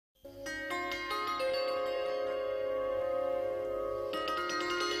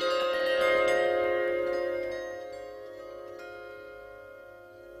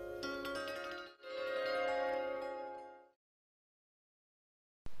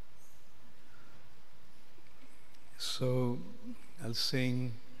So I'll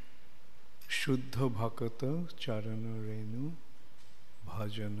sing Shuddha Bhakata Charana Renu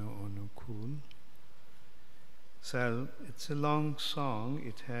Bhajana Anukul. So it's a long song.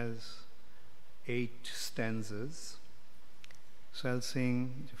 It has 8 stanzas. So I'll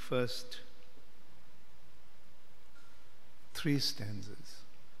sing the first 3 stanzas.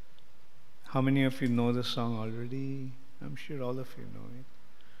 How many of you know the song already? I'm sure all of you know it.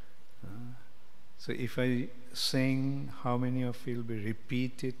 So if I sing, how many of you will be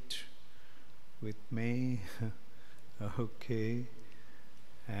repeat it with me? Okay.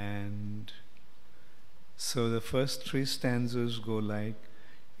 And so the first 3 stanzas go like,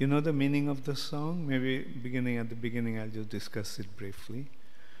 you know the meaning of the song? Maybe at the beginning I'll just discuss it briefly.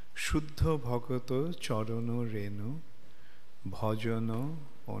 Shuddha Bhagato Charano Renu Bhajana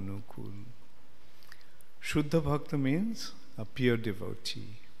Anukul. Shuddha Bhakta means a pure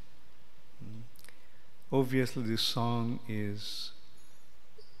devotee. Obviously this song is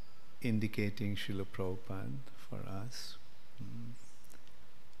indicating Srila Prabhupada for us.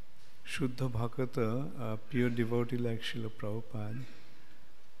 Shuddha Bhakata, a pure devotee like Srila Prabhupada,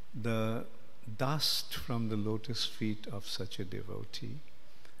 the dust from the lotus feet of such a devotee,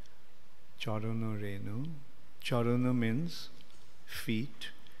 Charana Renu. Charana means feet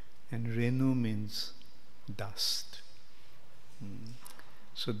and Renu means dust.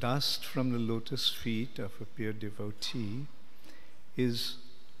 So dust from the lotus feet of a pure devotee is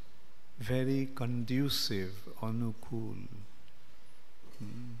very conducive, anukul,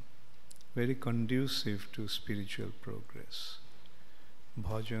 very conducive to spiritual progress.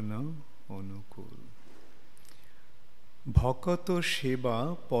 Bhajana anukul. Bhakato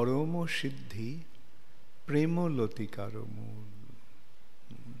sheba paramo siddhi premo lotikaro mool.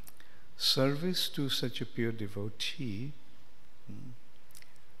 Service to such a pure devotee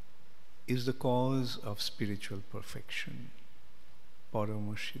is the cause of spiritual perfection.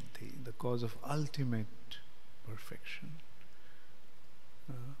 Paramo siddhi, the cause of ultimate perfection.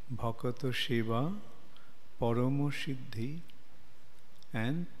 Bhakato Shiva, Paramo Siddhi,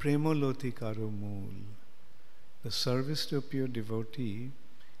 and Premolotikaro Mool. The service to a pure devotee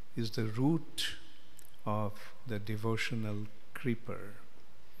is the root of the devotional creeper.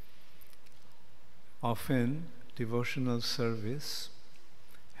 Often, devotional service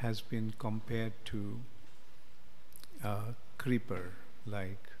has been compared to a creeper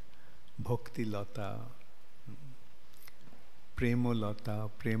like Bhakti Lata, Premolata,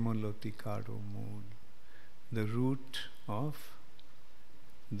 Premolotikaro Mool, the root of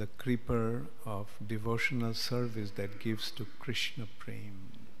the creeper of devotional service that gives to Krishna Prem.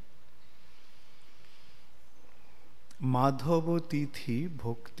 Madhava Tithi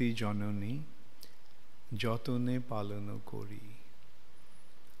Bhakti Janani Jatone Palano Kori.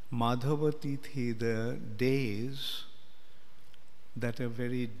 Madhava Tithi, the days that are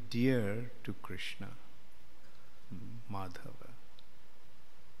very dear to Krishna, Madhava.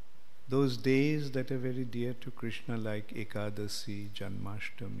 Those days that are very dear to Krishna like Ekadasi,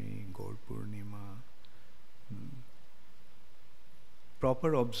 Janmashtami, Gaur Purnima.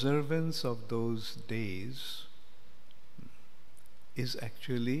 Proper observance of those days is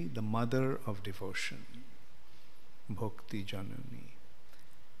actually the mother of devotion, Bhakti Janani.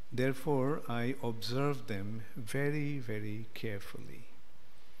 Therefore, I observe them very, very carefully,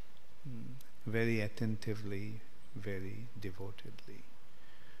 very attentively, very devotedly.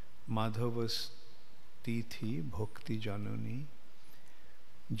 Madhavas Tithi Bhakti Janani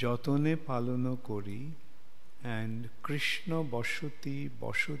Jatone Palano Kori and Krishna Bashati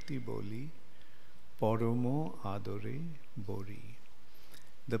Bashati Boli Paramo Adore Bori.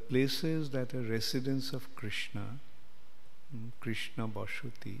 The places that are residence of Krishna, Krishna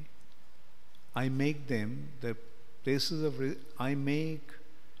Bashati, I make them the places of I make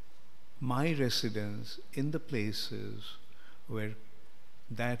my residence in the places where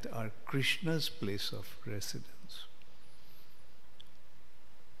that are Krishna's place of residence.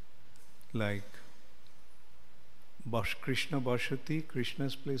 Like Krishna Bashati,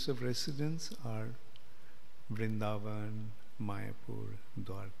 Krishna's place of residence are Vrindavan, Mayapur,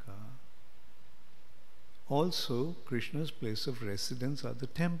 Dwarka. Also, Krishna's place of residence are the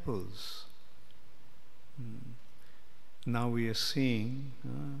temples. Now we are seeing,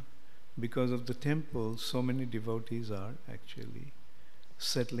 because of the temples, so many devotees are actually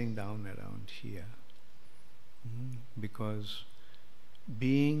settling down around here. Because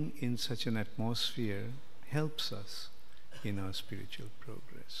being in such an atmosphere helps us in our spiritual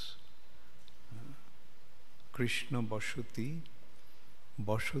progress. Krishna Bashati,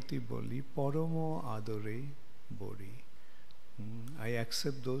 Bashati Boli, Paramo Adore Bori. I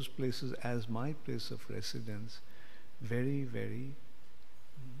accept those places as my place of residence very, very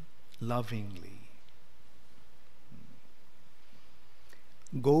lovingly.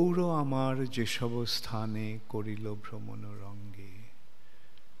 Gauro amar jeshobo sthane korilo brahmano range.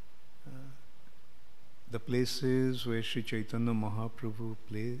 The places where Sri Chaitanya Mahaprabhu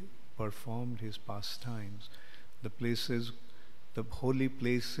performed his pastimes, the places, the holy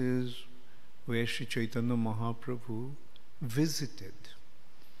places where Sri Chaitanya Mahaprabhu visited.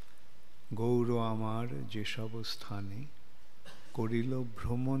 Gauro amar jeshobo sthane korilo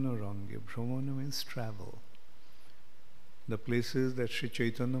brahmano range. Brahmana means travel. The places that Sri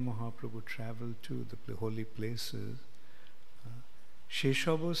Chaitanya Mahaprabhu traveled to, the holy places,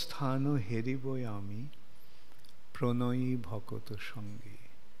 Sheshabo sthano heribo ami pranoi bhakata sange.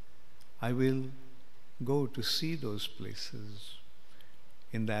 I will go to see those places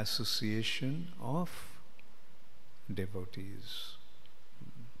in the association of devotees.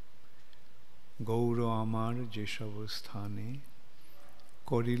 Gauro amar jeshobo sthane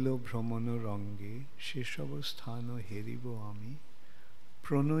korilo brahmano range sheshabo sthano heribo ami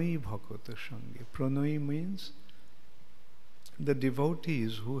pranoi bhakata sange. Pranoi means the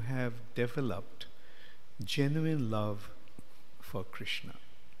devotees who have developed genuine love for Krishna.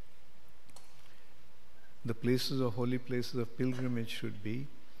 The places of holy places of pilgrimage should be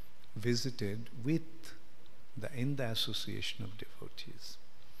visited in the association of devotees.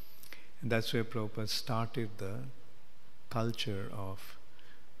 And that's where Prabhupada started the culture of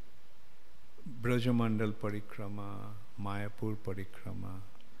Brajamandal Parikrama, Mayapur Parikrama,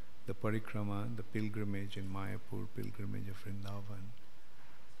 the Parikrama, the pilgrimage in Mayapur, pilgrimage of Vrindavan,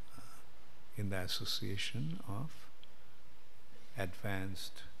 in the association of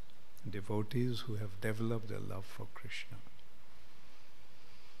advanced devotees who have developed their love for Krishna.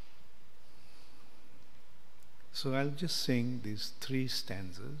 So I'll just sing these 3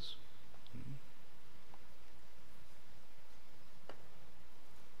 stanzas.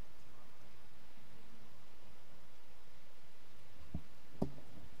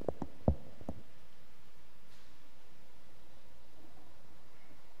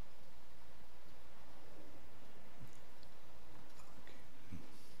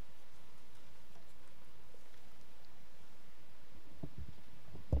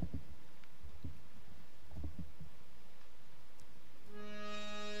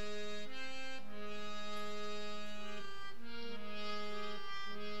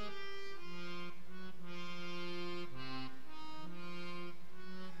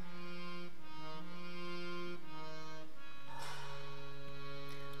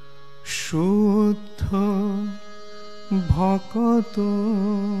 Shuddha bhakato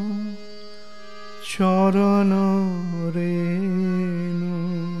charana renu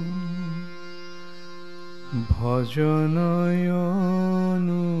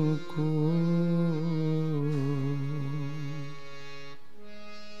bhajanayanu.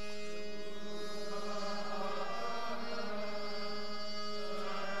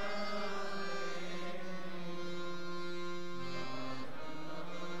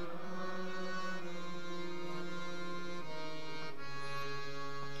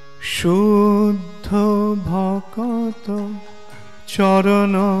 Shuddha bhakata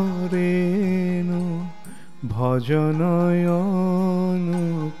charana renu bhajanayanu.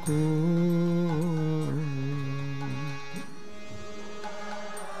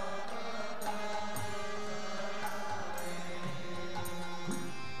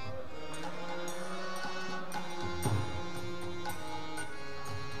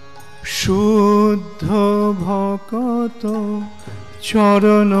 Shuddha bhakata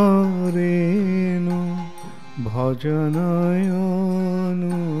charana renu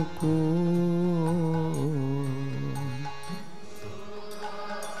bhajanayanu.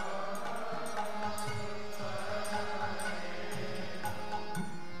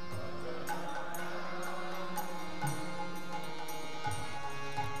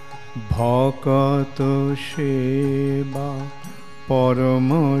 Bhakata seva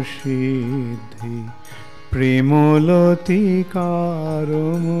parama siddhi premolati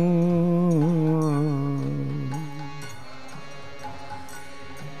karamo.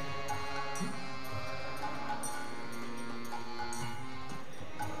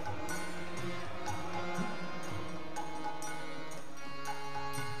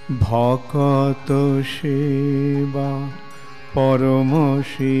 Bhakata seva parama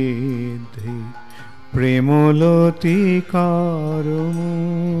siddhi premolati karamo.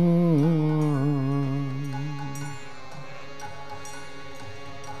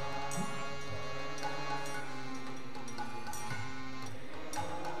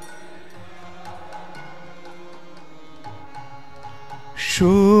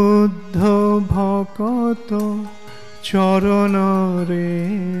 Shuddha bhakata চরণ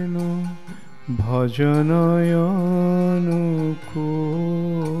রেণু ভজনয় অনুকূল।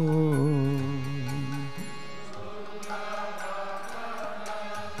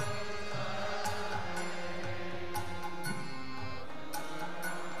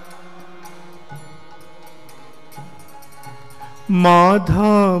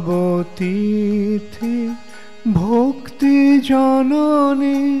 মাধব তিথি ভক্তি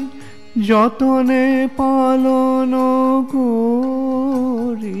জননী যতনে পালন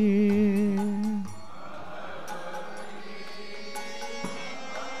করি।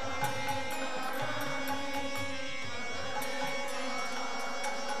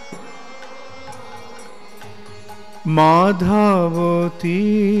 মাধব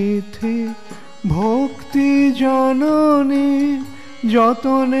তিথি ভক্তি জননী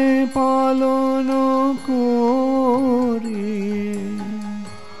যতনে পালন করি।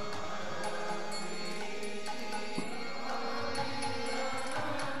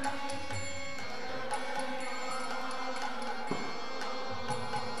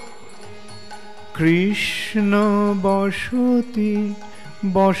 কৃষ্ণ বসতি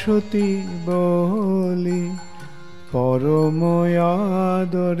বসতি বলি পরম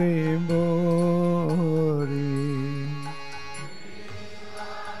আদরে বরি।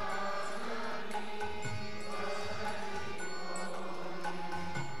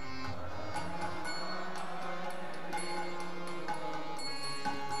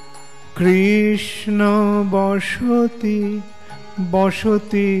 কৃষ্ণ বসতি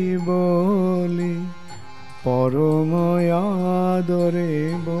বসতি বলি পরম আদরে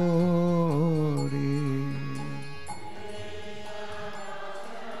বরি।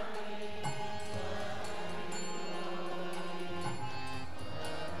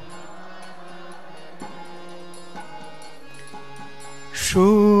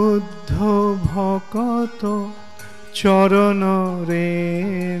 শুদ্ধ ভকত চরণ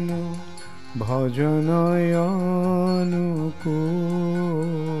রেণু ভজনয় অনুকূল।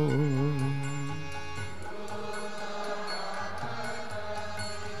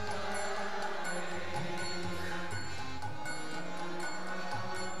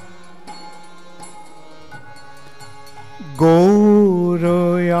 গৌর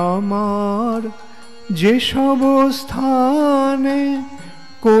আমার যেসব স্থানে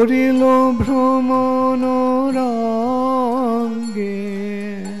করিল ভ্রমণ রঙ্গে,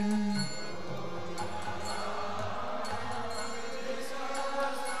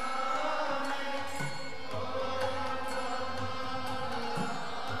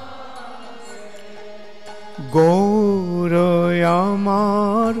 গৌর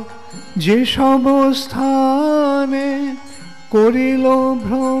আমার যেসব স্থানে করিল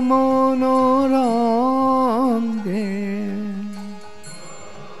ভ্রমণ রঙ্গে,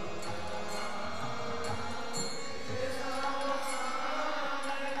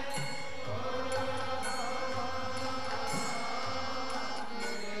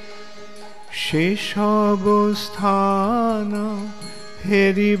 সেসব স্থান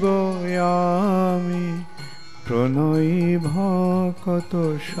হেরিব আমি প্রণয়ী ভকত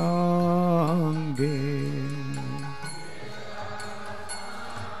সঙ্গে।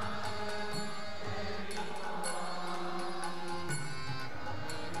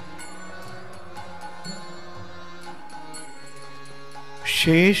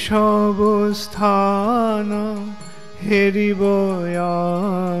 সেসব স্থান হেরিব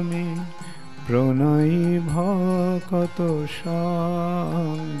আমি প্রণয়ী ভকত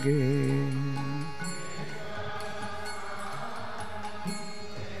সঙ্গে।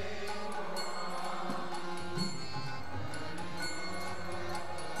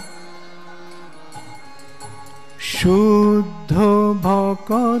 শুদ্ধ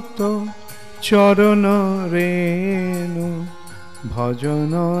ভকত চরণ রেণু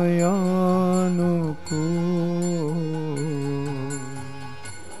ভজনয় অনুকূল।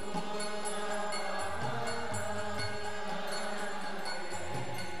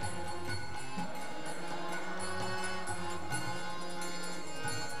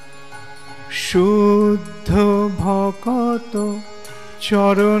 শুদ্ধ ভকত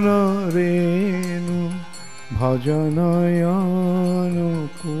চরণ রেণু ভজনয়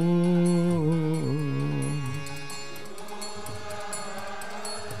অনুকূল।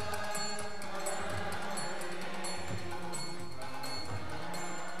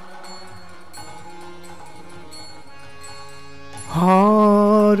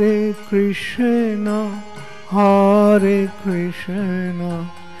 হরে কৃষ্ণ হরে কৃষ্ণ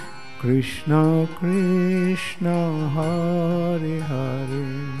কৃষ্ণ কৃষ্ণ হরে হরে,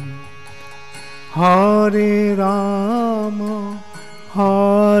 হরে Ram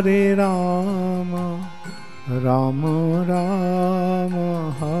Rama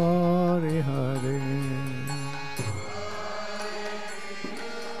Rama Hare Hare.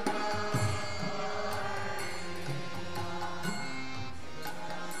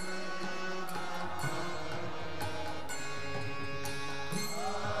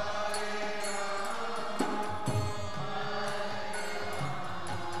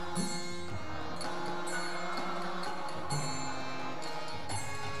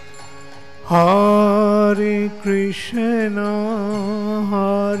 Hare Krishna,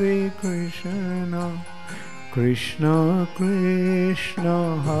 Hare Krishna, Krishna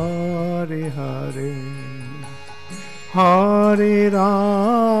Krishna, Hare Hare, Hare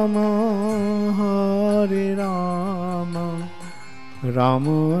Rama, Hare Rama,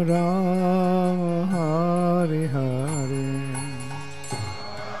 Rama Rama, Hare Hare.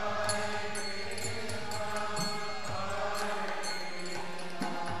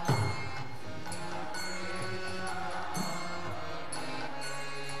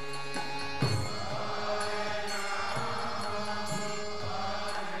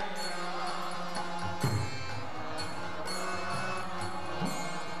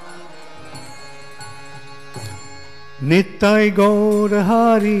 Nittai Gaur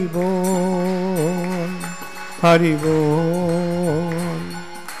Hari Bol, Hari Bol,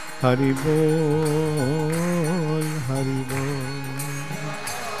 Hari Bol, Hari Bol.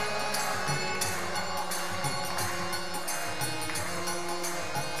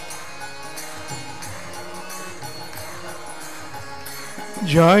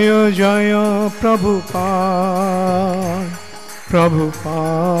 Jaya Jaya Prabhupada,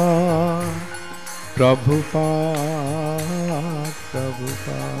 Prabhupada, Prabhupada,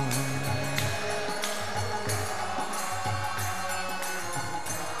 Prabhupada.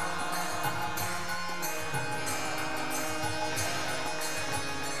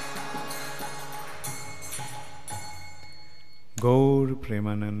 Gaur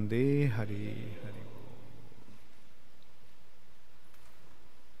Premanande Hari Hari.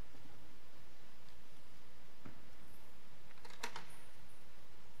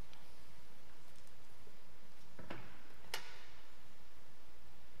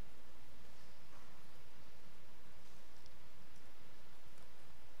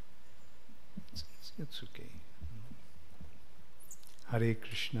 It's okay. Hare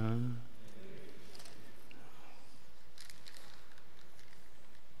Krishna.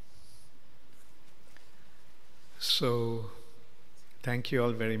 So, thank you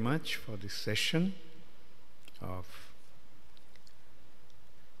all very much for this session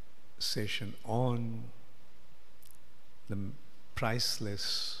on the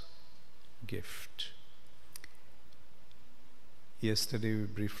priceless gift. Yesterday we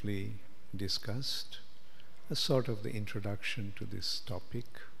briefly discussed a sort of the introduction to this topic,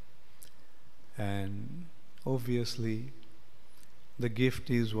 and obviously the gift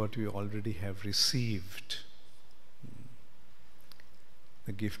is what we already have received,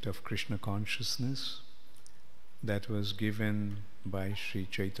 the gift of Krishna consciousness that was given by Sri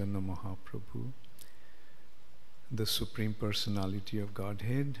Chaitanya Mahaprabhu, the Supreme Personality of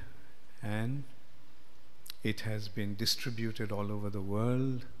Godhead, and it has been distributed all over the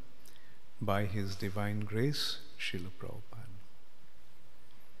world by His Divine Grace, Srila Prabhupada.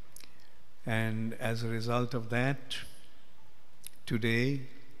 And as a result of that, today,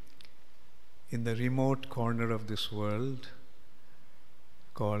 in the remote corner of this world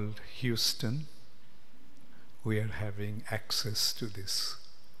called Houston, we are having access to this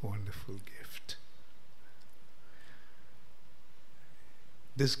wonderful gift.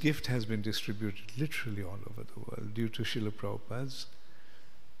 This gift has been distributed literally all over the world due to Srila Prabhupada's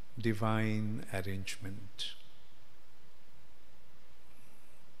divine arrangement.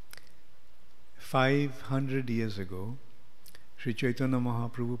 500 years ago, Sri Chaitanya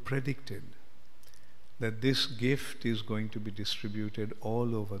Mahaprabhu predicted that this gift is going to be distributed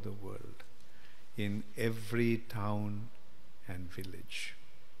all over the world, in every town and village.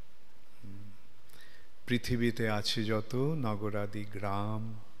 Prithibite ache joto nagoradi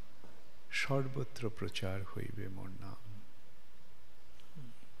gram sarbotra prachar hoibe mor naam.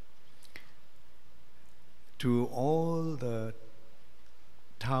 To all the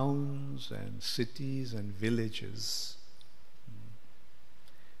towns and cities and villages,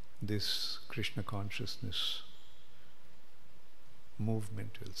 this Krishna consciousness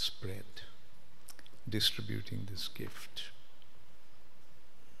movement will spread, distributing this gift.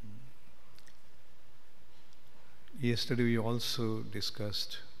 Yesterday we also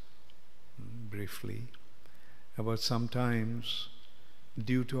discussed briefly about sometimes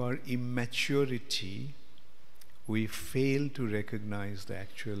due to our immaturity we fail to recognize the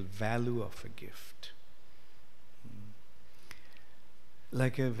actual value of a gift.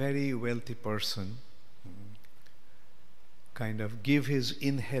 like a very wealthy person kind of give his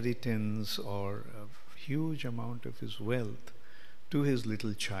inheritance or a huge amount of his wealth to his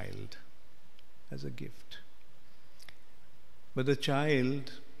little child as a gift. But the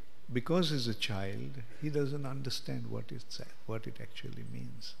child, because he's a child, he doesn't understand what it actually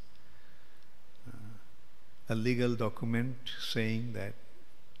means. A legal document saying that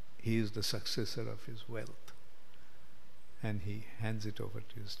he is the successor of his wealth, and he hands it over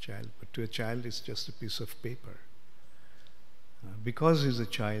to his child. But to a child, it's just a piece of paper. Because he's a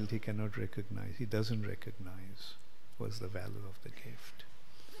child, he cannot recognize, he doesn't recognize what's the value of the gift.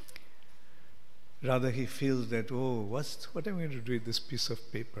 Rather, he feels that, oh, what am I going to do with this piece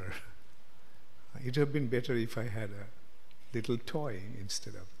of paper? It would have been better if I had a little toy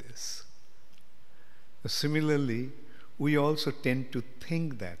instead of this. Similarly, we also tend to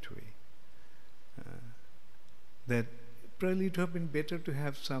think that way. That probably it would have been better to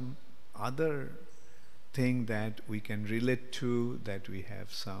have some other thing that we can relate to, that we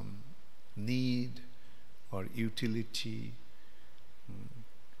have some need or utility.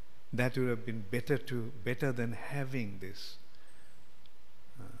 That would have been better than having this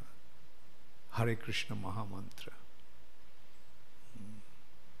Hare Krishna Mahamantra.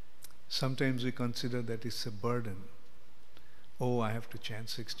 Sometimes we consider that it's a burden. Oh, I have to chant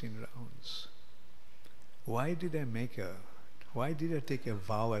 16 rounds. Why did I take a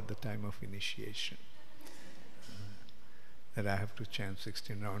vow at the time of initiation? That I have to chant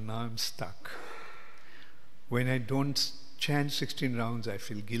 16 rounds. Now I'm stuck. When I don't chant 16 rounds, I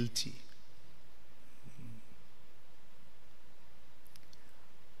feel guilty.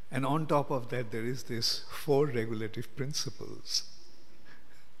 And on top of that, there is this 4 regulative principles.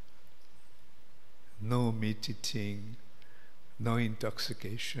 No meat eating, no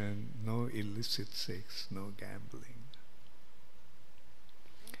intoxication, no illicit sex, no gambling.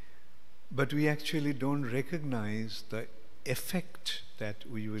 But we actually don't recognize the effect that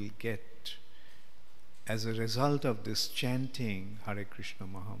we will get as a result of this chanting Hare Krishna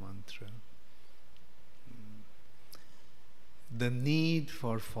Mahamantra. The need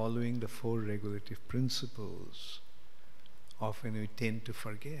for following the 4 regulative principles, often we tend to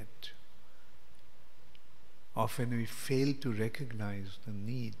forget. Often we fail to recognize the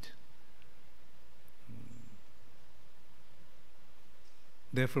need.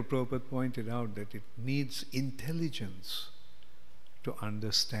 Therefore, Prabhupada pointed out that it needs intelligence to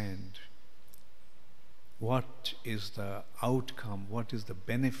understand what is the outcome, what is the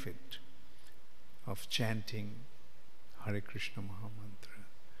benefit of chanting Hare Krishna Mahamantra.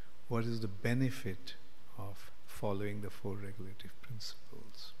 What is the benefit of following the 4 regulative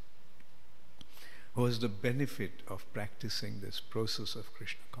principles? What is the benefit of practicing this process of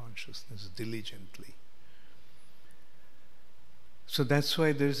Krishna consciousness diligently? So that's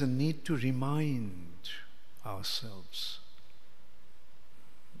why there is a need to remind ourselves.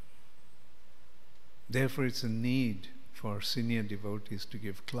 Therefore, it's a need for senior devotees to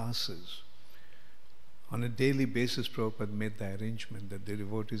give classes. On a daily basis, Prabhupada made the arrangement that the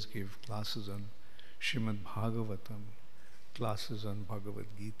devotees give classes on Srimad Bhagavatam, classes on Bhagavad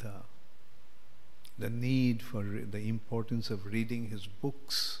Gita, the need for the importance of reading his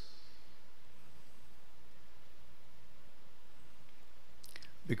books.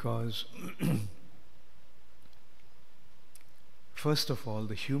 Because first of all,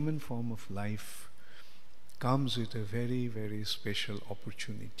 the human form of life comes with a very, very special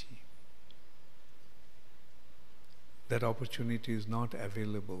opportunity. That opportunity is not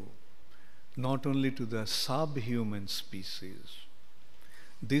available not only to the subhuman species.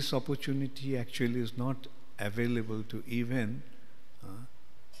 This opportunity actually is not available to even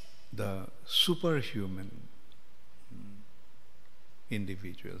the superhuman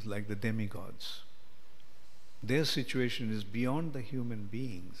individuals, like the demigods. Their situation is beyond the human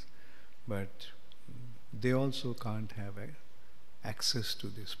beings, but they also can't have access to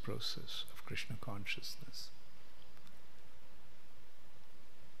this process of Krishna consciousness.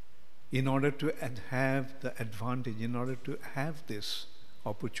 In order to have the advantage, in order to have this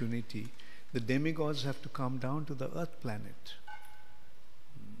opportunity, the demigods have to come down to the earth planet.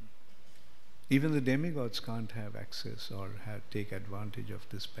 Even the demigods can't have access or take advantage of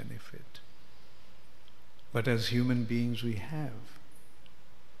this benefit. But as human beings, we have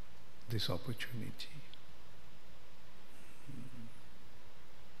this opportunity.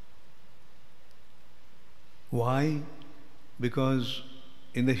 Why? Because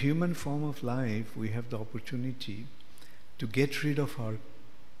in the human form of life, we have the opportunity to get rid of our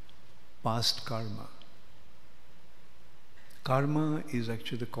past karma. Karma is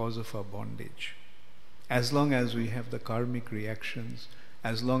actually the cause of our bondage. As long as we have the karmic reactions,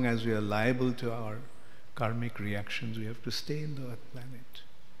 as long as we are liable to our karmic reactions, we have to stay in the earth planet.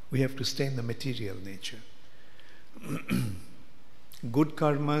 We have to stay in the material nature. Good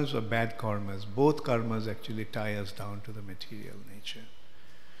karmas or bad karmas, both karmas actually tie us down to the material nature.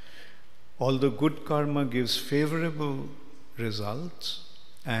 Although good karma gives favorable results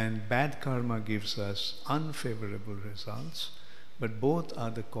and bad karma gives us unfavorable results, but both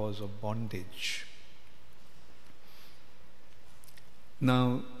are the cause of bondage.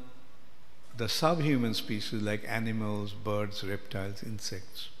 Now, the subhuman species like animals, birds, reptiles,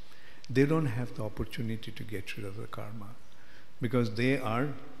 insects, they don't have the opportunity to get rid of the karma because they are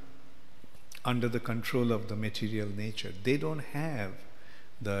under the control of the material nature. They don't have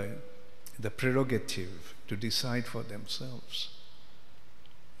the prerogative to decide for themselves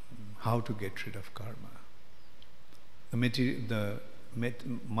how to get rid of karma.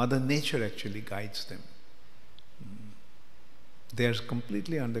 Mother Nature actually guides them. They are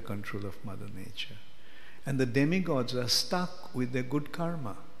completely under control of Mother Nature. And the demigods are stuck with their good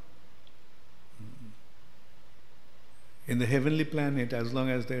karma. In the heavenly planet, as long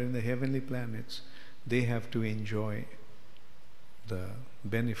as they're in the heavenly planets, they have to enjoy the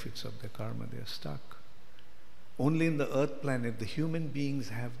benefits of the karma. They are stuck. Only in the earth planet, the human beings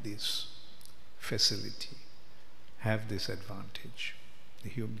have this facility, have this advantage.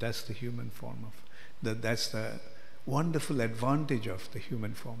 That's the human form of, that's the wonderful advantage of the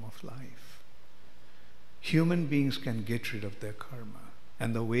human form of life. Human beings can get rid of their karma.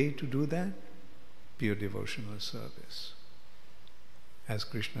 And the way to do that? Pure devotional service. As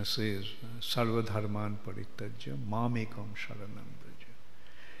Krishna says, Sarva dharman parityajya mamekam sharanam braja.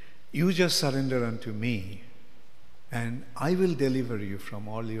 You just surrender unto me and I will deliver you from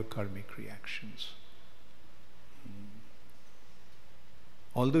all your karmic reactions.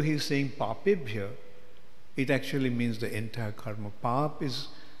 Although he is saying papebhya, it actually means the entire karma. Pap is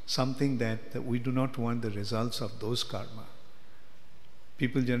something that we do not want the results of those karma.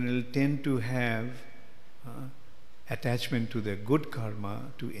 People generally tend to have attachment to their good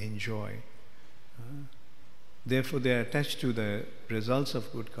karma to enjoy. Therefore they are attached to the results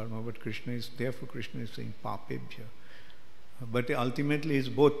of good karma, but Krishna is saying papebhya. But ultimately it's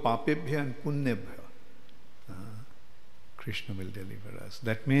both papebhya and punyabhya. Krishna will deliver us.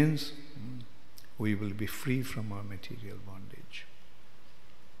 That means we will be free from our material bondage.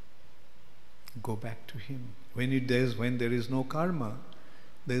 Go back to Him. When there is no karma,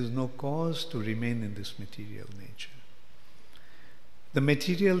 there is no cause to remain in this material nature. The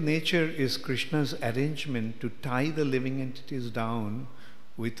material nature is Krishna's arrangement to tie the living entities down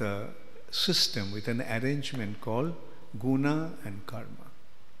with a system, with an arrangement called guna and karma.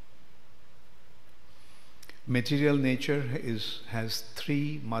 Material nature has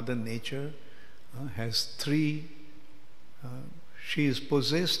three, Mother Nature has three, she is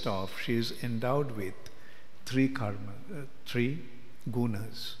possessed of, she is endowed with three karma, three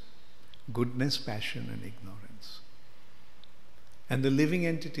gunas: goodness, passion and ignorance. And the living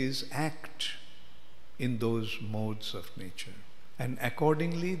entities act in those modes of nature, and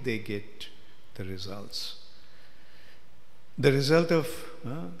accordingly they get the results. The result of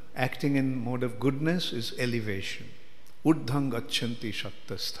acting in mode of goodness is elevation. Urdhang gachanti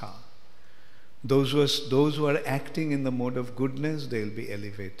shaktastha. Those who are acting in the mode of goodness, they will be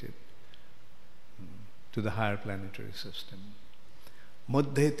elevated to the higher planetary system.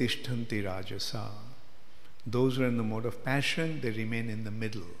 Madhye tishtanti rajasa. Those who are in the mode of passion, they remain in the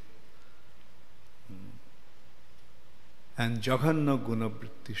middle. And jaganna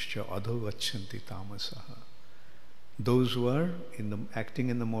gunavrittischa adho gachanti tamasaha. Those who are acting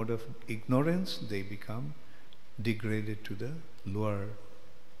in the mode of ignorance, they become degraded to the lower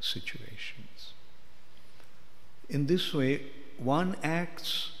situations. In this way, one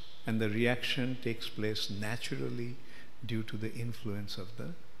acts and the reaction takes place naturally due to the influence of the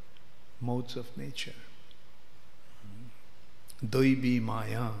modes of nature. Daibi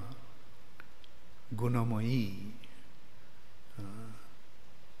maya gunamayi.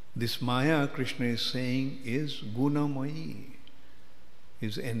 This maya, Krishna is saying, is gunamayi,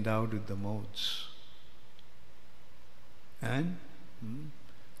 is endowed with the modes. And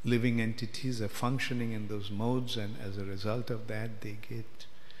living entities are functioning in those modes, and as a result of that they get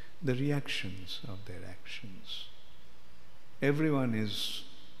the reactions of their actions. Everyone is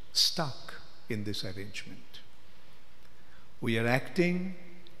stuck in this arrangement. We are acting,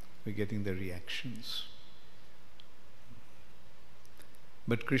 we're getting the reactions.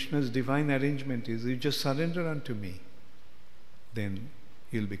 But Krishna's divine arrangement is, you just surrender unto me, then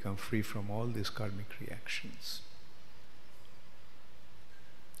you'll become free from all these karmic reactions.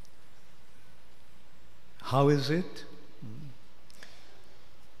 How is it?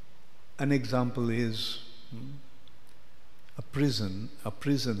 An example is a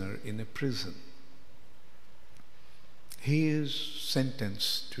prisoner in a prison. He is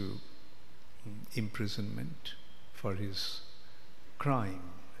sentenced to imprisonment for his crime,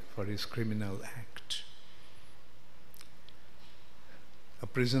 for his criminal act. A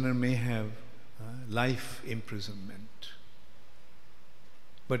prisoner may have life imprisonment.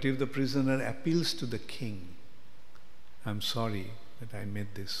 But if the prisoner appeals to the king, I'm sorry that I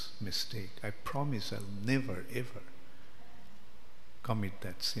made this mistake. I promise I'll never ever commit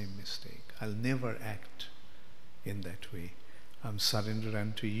that same mistake. I'll never act in that way. I'm surrendering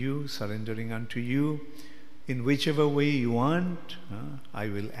unto you. In whichever way you want, I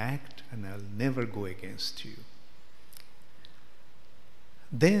will act and I'll never go against you.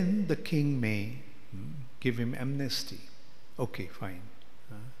 Then the king may give him amnesty. Okay, fine.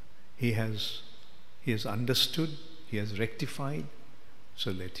 He has understood, he has rectified,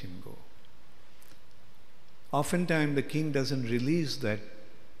 so let him go. Oftentimes the king doesn't release that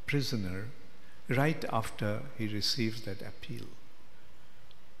prisoner right after he receives that appeal.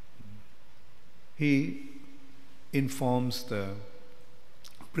 He informs the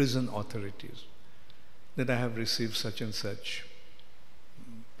prison authorities that I have received such and such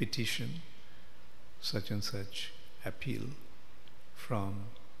petition, such and such appeal from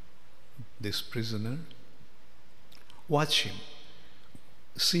this prisoner. Watch him.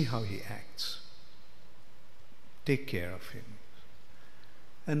 See how he acts. Take care of him.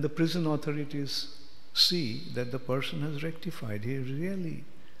 And the prison authorities see that the person has rectified. He really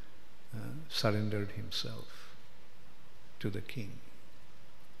surrendered himself to the king.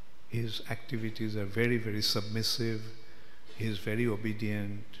 His activities are very, very submissive. He is very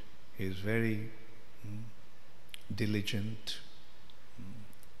obedient. He is very diligent.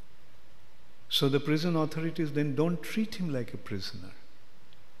 So the prison authorities then don't treat him like a prisoner.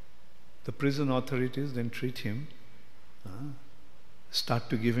 The prison authorities then treat him, start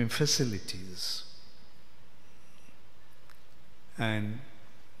to give him facilities. And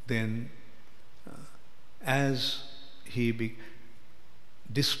then as he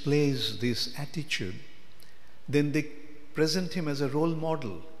displays this attitude, then they present him as a role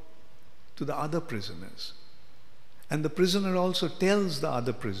model to the other prisoners. And the prisoner also tells the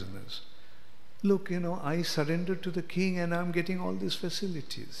other prisoners, look, I surrendered to the king and I'm getting all these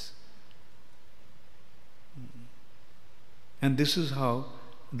facilities. And this is how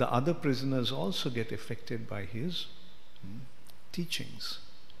the other prisoners also get affected by his teachings.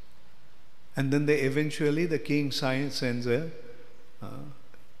 And then the king sends a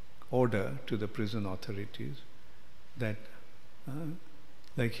order to the prison authorities that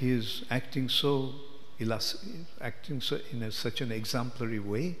like he is acting so in such an exemplary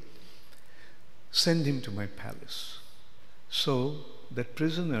way, send him to my palace. So that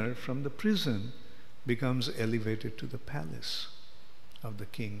prisoner from the prison becomes elevated to the palace of the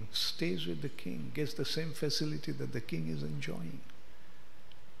king, stays with the king, gets the same facility that the king is enjoying.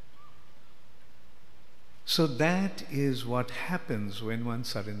 So that is what happens when one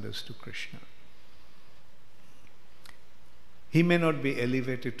surrenders to Krishna. He may not be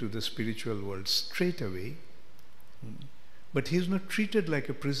elevated to the spiritual world straight away, but he is not treated like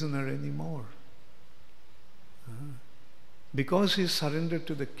a prisoner anymore. Because he is surrendered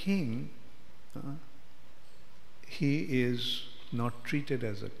to the king, he is not treated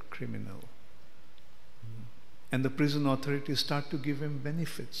as a criminal. And the prison authorities start to give him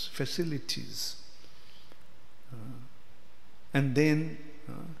benefits, facilities. And then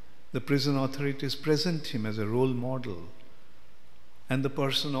the prison authorities present him as a role model. And the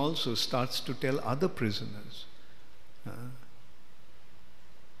person also starts to tell other prisoners.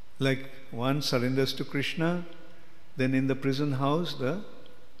 Like one surrenders to Krishna, then in the prison house,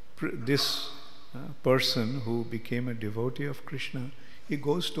 this person who became a devotee of Krishna, he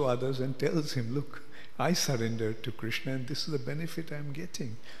goes to others and tells him, look, I surrendered to Krishna and this is the benefit I'm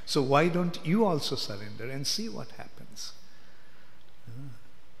getting. So why don't you also surrender and see what happens?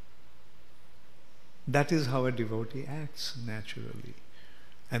 That is how a devotee acts naturally.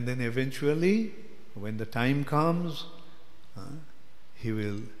 And then eventually, when the time comes, he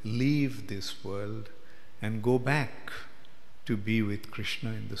will leave this world and go back to be with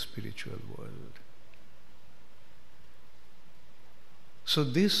Krishna in the spiritual world. So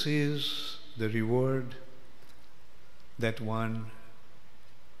this is the reward that one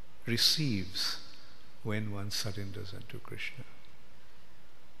receives when one surrenders unto Krishna.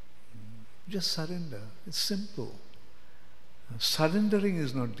 Just surrender. It's simple. Surrendering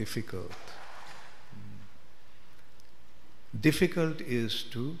is not difficult. Difficult is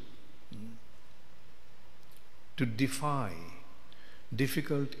to to defy.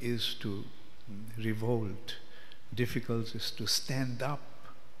 Difficult is to revolt. Difficult is to stand up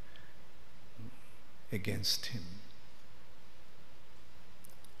against him.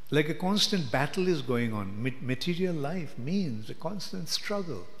 Like a constant battle is going on. Material life means a constant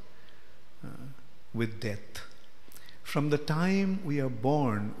struggle with death. From the time we are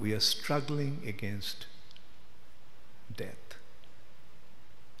born, we are struggling against death.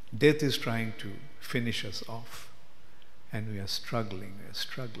 Death is trying to finish us off, and we are struggling, we are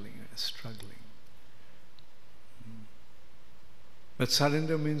struggling, we are struggling. But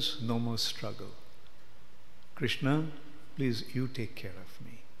surrender means no more struggle. Krishna, please, you take care of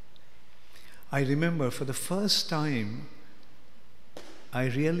me. I remember for the first time, I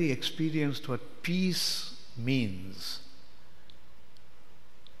really experienced what peace means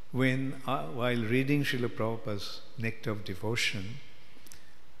when, while reading Srila Prabhupada's Nectar of Devotion,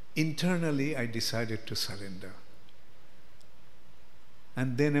 internally I decided to surrender.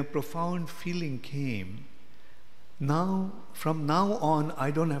 And then a profound feeling came. Now, from now on,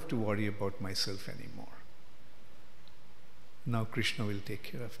 I don't have to worry about myself anymore. Now Krishna will take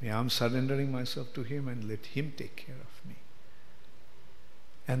care of me. I'm surrendering myself to him and let him take care of me.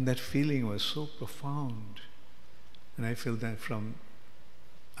 And that feeling was so profound. And I felt a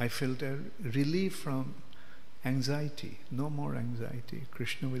relief from anxiety. No more anxiety.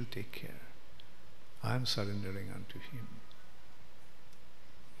 Krishna will take care. I'm surrendering unto him.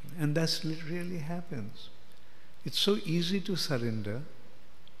 And that's what really happens. It's so easy to surrender,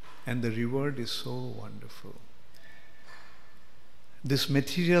 and the reward is so wonderful. This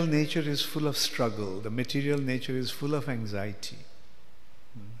material nature is full of struggle. The material nature is full of anxiety.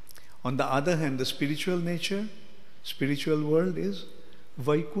 On the other hand, the spiritual nature, spiritual world is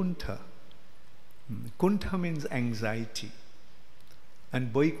Vaikuntha. Kuntha means anxiety.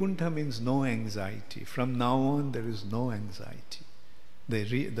 And Vaikuntha means no anxiety. From now on, there is no anxiety.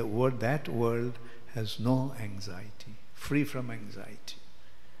 That world has no anxiety, free from anxiety.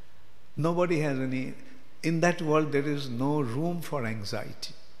 Nobody has any. In that world, there is no room for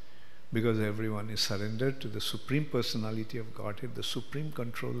anxiety, because everyone is surrendered to the Supreme Personality of Godhead, the Supreme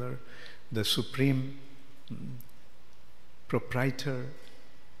Controller, the Supreme Proprietor,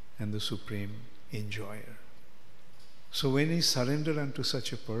 and the Supreme Enjoyer. So when we surrender unto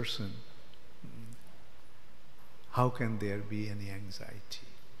such a person, how can there be any anxiety?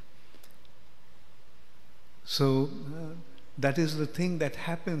 So that is the thing that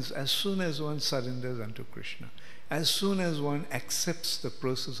happens as soon as one surrenders unto Krishna, as soon as one accepts the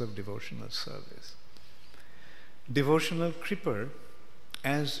process of devotional service. Devotional creeper,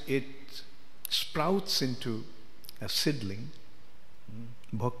 as it sprouts into a seedling,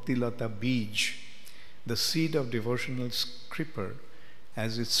 Bhakti Lata Bij, the seed of devotional creeper,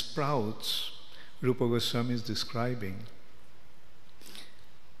 as it sprouts, Rupa Goswami is describing,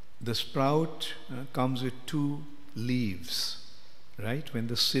 the sprout comes with two leaves, right? When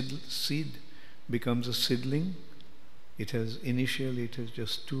the seed becomes a seedling, initially it has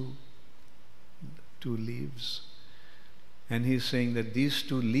just two leaves. And he's saying that these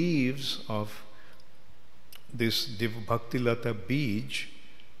two leaves of this Bhakti Lata Bij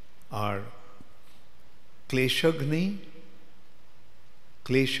are Kleshagni.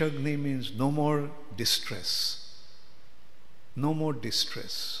 Kleshagni means no more distress. No more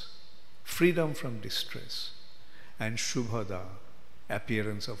distress. Freedom from distress. And Shubhada,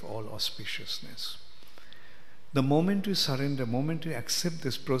 appearance of all auspiciousness. The moment we surrender, the moment we accept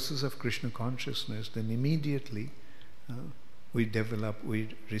this process of Krishna consciousness, then immediately we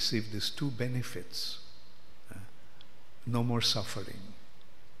receive these two benefits. No more suffering.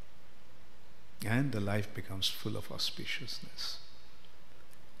 And the life becomes full of auspiciousness.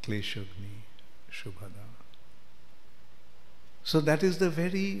 Kleshagni, Shubhada. So that is the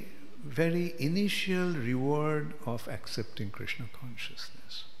very, very initial reward of accepting Krishna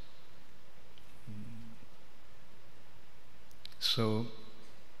consciousness. So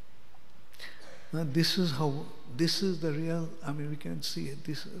now this is the real, we can see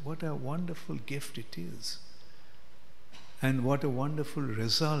it, what a wonderful gift it is. And what a wonderful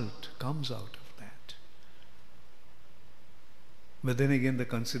result comes out of that. But then again, the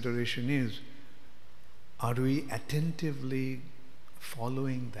consideration is, are we attentively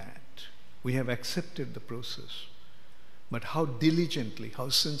following that? We have accepted the process, but how diligently, how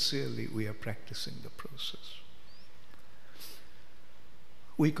sincerely we are practicing the process.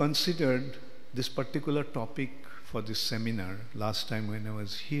 We considered this particular topic for this seminar last time when I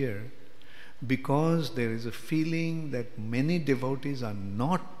was here, because there is a feeling that many devotees are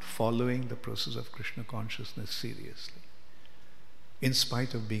not following the process of Krishna consciousness seriously, in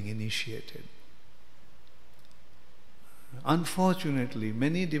spite of being initiated. Unfortunately,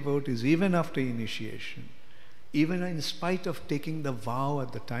 many devotees, even after initiation, even in spite of taking the vow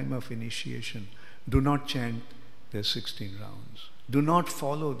at the time of initiation, do not chant their 16 rounds, do not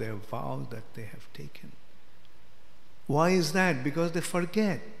follow their vow that they have taken. Why is that? Because they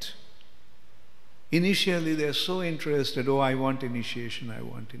forget. Initially, they are so interested, oh, I want initiation, I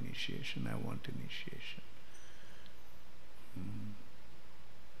want initiation, I want initiation.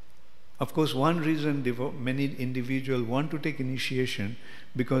 Of course, one reason many individuals want to take initiation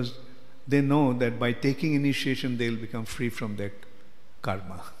because they know that by taking initiation, they will become free from their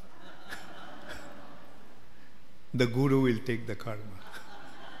karma. The guru will take the karma.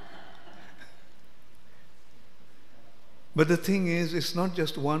 But the thing is, it's not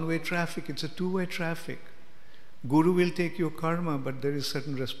just one-way traffic, it's a two-way traffic. Guru will take your karma, but there is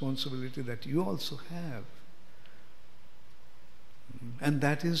certain responsibility that you also have. And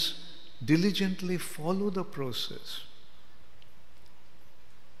that is diligently follow the process.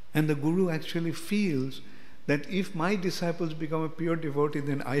 And the Guru actually feels that if my disciples become a pure devotee,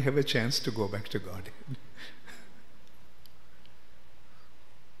 then I have a chance to go back to Godhead.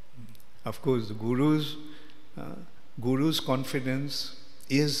 Of course, the Guru's confidence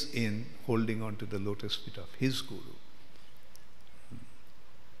is in holding on to the lotus feet of his Guru.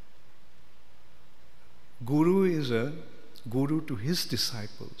 Guru is a Guru to his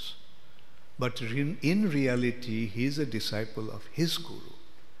disciples, but in reality, he is a disciple of his Guru.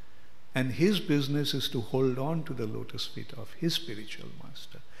 And his business is to hold on to the lotus feet of his spiritual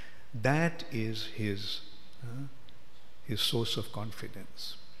master. That is his source of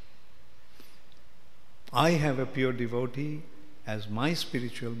confidence. I have a pure devotee as my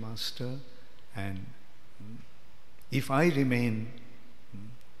spiritual master, and if I remain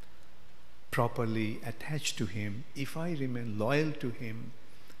properly attached to him, if I remain loyal to him,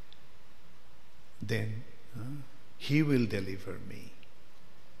 then he will deliver me.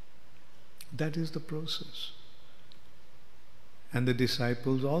 That is the process. And the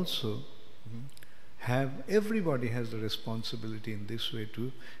disciples also everybody has the responsibility in this way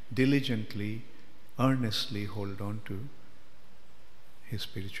to diligently, earnestly hold on to his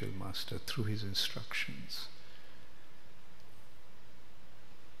spiritual master through his instructions.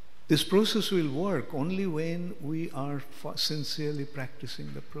 This process will work only when we are sincerely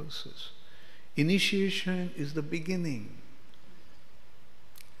practicing the process. Initiation is the beginning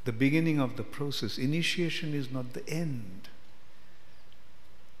of the process. Initiation is not the end.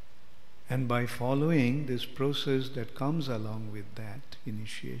 And by following this process that comes along with that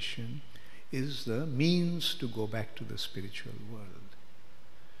initiation is the means to go back to the spiritual world.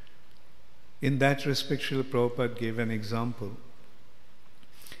 In that respect, Srila Prabhupada gave an example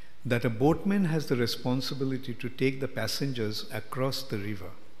that a boatman has the responsibility to take the passengers across the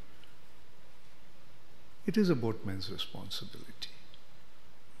river. It is a boatman's responsibility.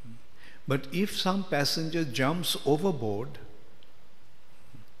 But if some passenger jumps overboard,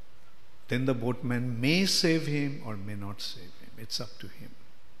 then the boatman may save him or may not save him. It's up to him.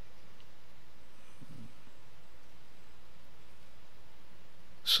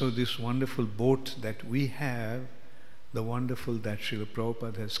 So this wonderful boat that we have, the wonderful that Srila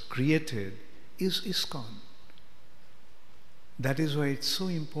Prabhupada has created, is ISKCON. That is why it's so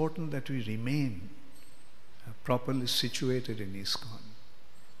important that we remain properly situated in ISKCON.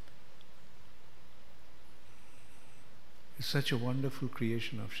 It's such a wonderful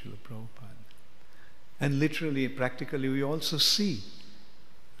creation of Srila Prabhupada. And literally, practically, we also see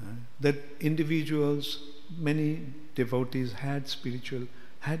that individuals, many devotees had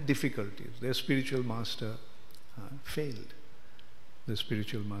difficulties. Their spiritual master failed. The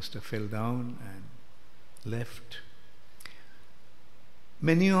spiritual master fell down and left.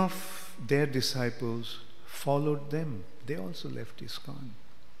 Many of their disciples followed them. They also left ISKCON.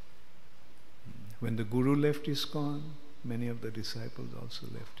 When the Guru left ISKCON, many of the disciples also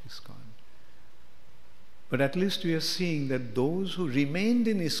left ISKCON. But at least we are seeing that those who remained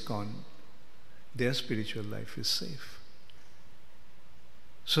in ISKCON, their spiritual life is safe.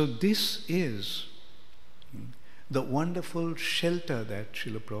 So this is the wonderful shelter that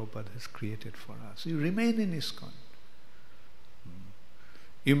Srila Prabhupada has created for us. You remain in ISKCON.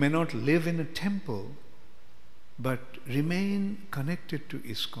 You may not live in a temple, but remain connected to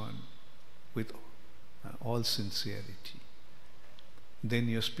ISKCON with all sincerity. Then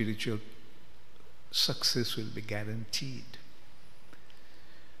your spiritual success will be guaranteed.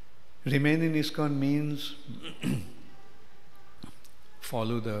 Remain in ISKCON means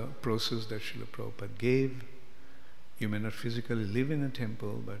follow the process that Srila Prabhupada gave. You may not physically live in a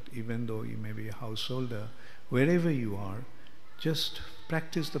temple, but even though you may be a householder, wherever you are, just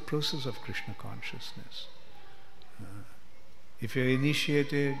practice the process of Krishna consciousness. If you're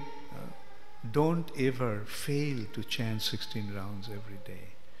initiated, don't ever fail to chant 16 rounds every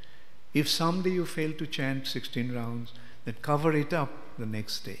day. If someday you fail to chant 16 rounds, then cover it up the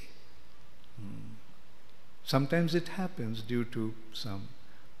next day. Sometimes it happens due to some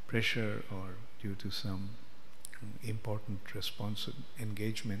pressure or due to some important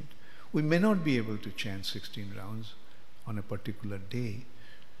engagement. We may not be able to chant 16 rounds on a particular day,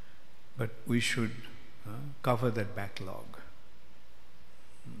 but we should cover that backlog.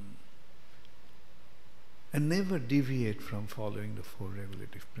 And never deviate from following the 4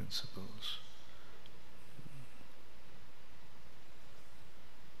 regulative principles.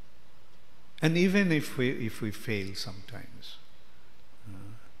 And even if we fail sometimes,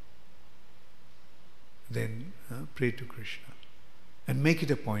 then pray to Krishna and make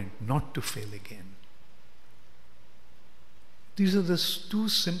it a point not to fail again. These are the 2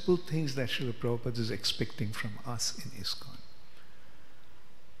 simple things that Srila Prabhupada is expecting from us in ISKCON.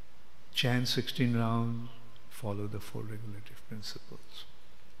 Chant 16 rounds, follow the 4 regulative principles.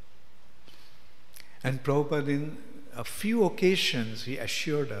 And Prabhupada, in a few occasions, he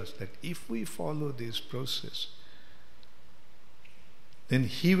assured us that if we follow this process, then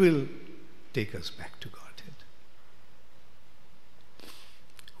he will take us back to Godhead.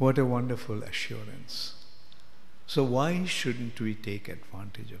 What a wonderful assurance. So why shouldn't we take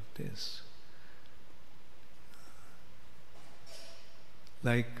advantage of this?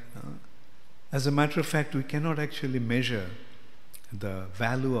 As a matter of fact, we cannot actually measure the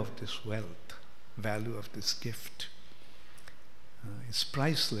value of this wealth, value of this gift. It's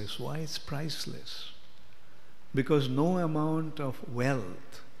priceless. Why it's priceless? Because no amount of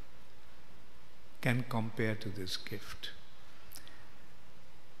wealth can compare to this gift.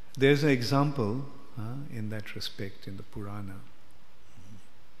 There's an example in that respect in the Purana.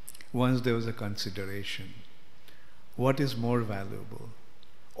 Once there was a consideration. What is more valuable?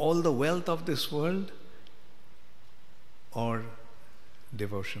 All the wealth of this world or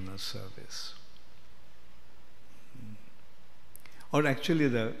devotional service? Or actually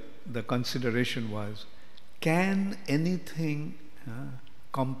the consideration was, can anything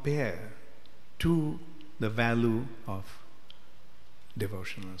compare to the value of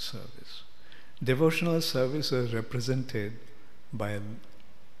devotional service? Devotional service is represented by a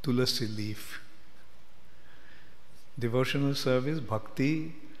tulasi leaf. Devotional service,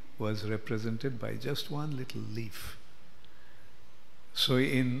 bhakti, was represented by just one little leaf. So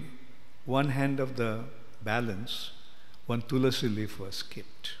in one hand of the balance, one tulasi leaf was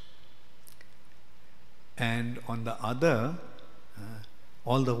kept. And on the other,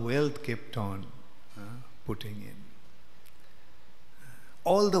 all the wealth kept on putting in.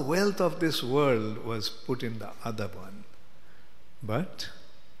 All the wealth of this world was put in the other one. But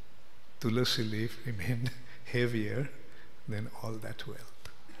tulasi leaf remained heavier than all that wealth.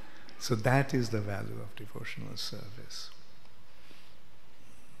 So that is the value of devotional service.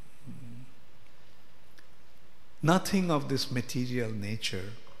 Nothing of this material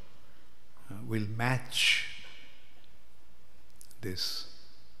nature will match this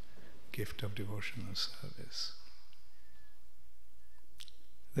gift of devotional service.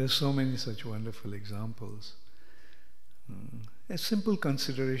 There are so many such wonderful examples. A simple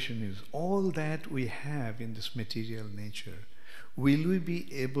consideration is, all that we have in this material nature, will we be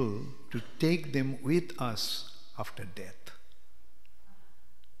able to take them with us after death?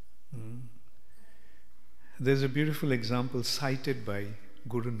 There's a beautiful example cited by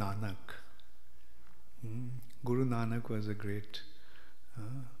Guru Nanak. Guru Nanak was a great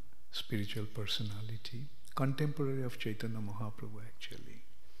spiritual personality, contemporary of Chaitanya Mahaprabhu actually.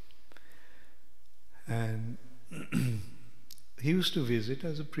 And he used to visit,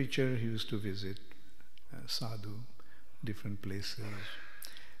 as a preacher, he used to visit sadhu, different places.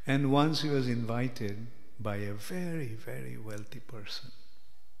 And once he was invited by a very, very wealthy person.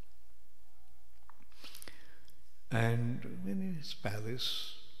 And in his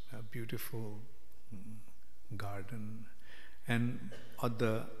palace, a beautiful garden. And on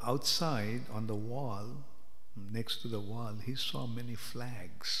the outside, on the wall, next to the wall, he saw many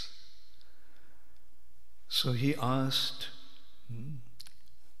flags. So he asked,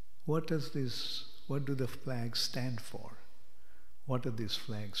 what do the flags stand for? What are these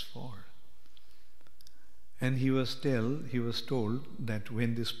flags for? And he was told that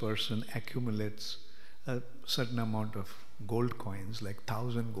when this person accumulates a certain amount of gold coins, like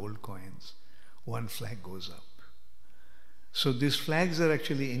 1,000 gold coins, one flag goes up. So these flags are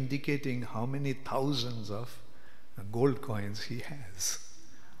actually indicating how many thousands of gold coins he has.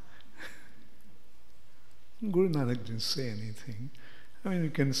 Guru Nanak didn't say anything. I mean, you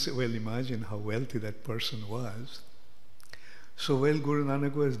can well imagine how wealthy that person was. So while Guru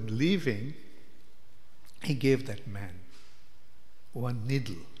Nanak was leaving, he gave that man one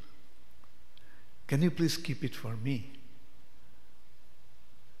needle. Can you please keep it for me?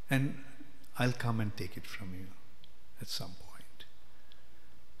 And I'll come and take it from you at some point.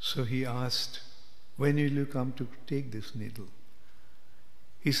 So he asked, when will you come to take this needle?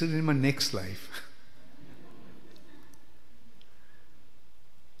 He said, in my next life.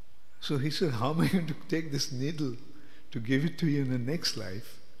 So he said, how am I going to take this needle to give it to you in the next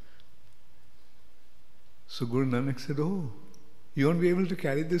life? So Guru Nanak said, oh, you won't be able to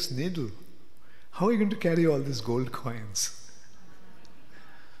carry this needle. How are you going to carry all these gold coins?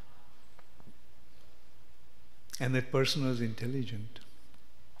 And that person was intelligent.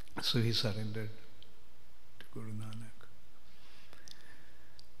 So he surrendered to Guru Nanak.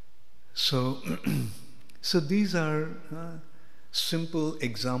 So these are simple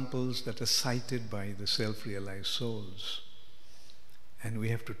examples that are cited by the self-realized souls. And we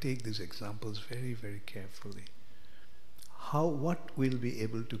have to take these examples very, very carefully. What we'll be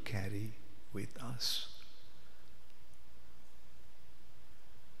able to carry with us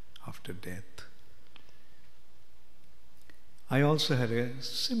after death. I also had a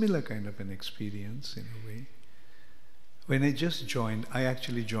similar kind of an experience in a way. When I just joined, I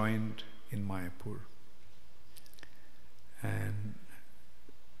actually joined in Mayapur. And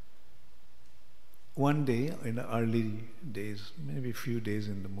one day, in the early days, maybe a few days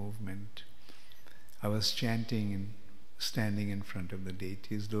in the movement, I was chanting and standing in front of the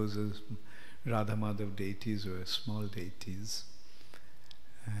deities. Those are Radha Madhav deities, were small deities.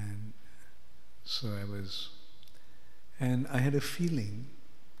 And so I had a feeling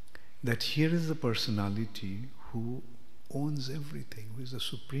that here is the personality who owns everything, who is the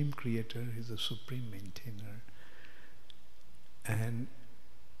supreme creator, he is the supreme maintainer. And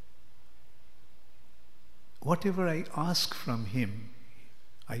whatever I ask from him,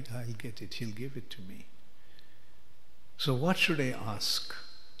 I'll get it, he'll give it to me. So what should I ask?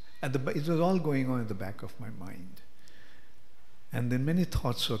 It was all going on at the back of my mind. And then many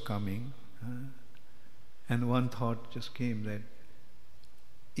thoughts were coming. And one thought just came that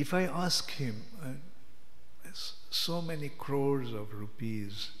if I ask him so many crores of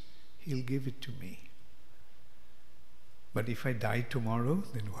rupees, he'll give it to me. But if I die tomorrow,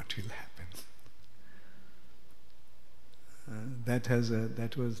 then what will happen? That has a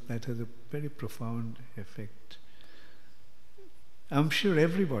very profound effect. I'm sure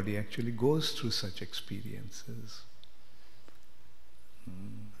everybody actually goes through such experiences.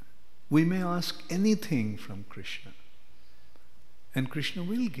 We may ask anything from Krishna, and Krishna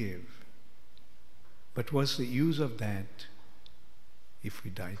will give. But what's the use of that if we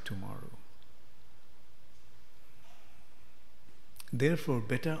die tomorrow? Therefore,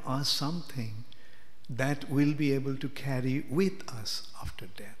 better ask something that we'll be able to carry with us after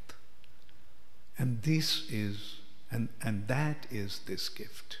death. And that is this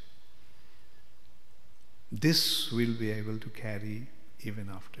gift. This we'll be able to carry even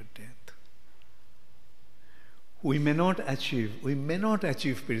after death. We may not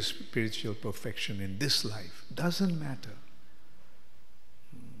achieve spiritual perfection in this life. Doesn't matter.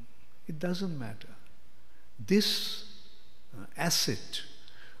 It doesn't matter. This asset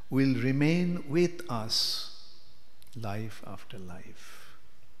will remain with us life after life.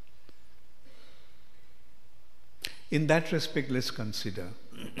 In that respect, let's consider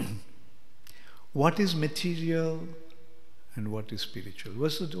what is material and what is spiritual.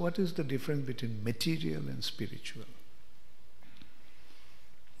 What is the difference between material and spiritual?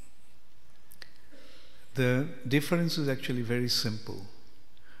 The difference is actually very simple.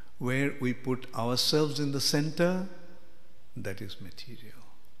 Where we put ourselves in the center, that is material.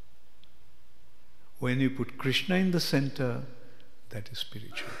 When you put Krishna in the center, that is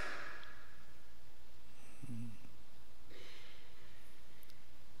spiritual.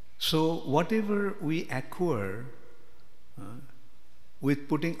 So whatever we acquire with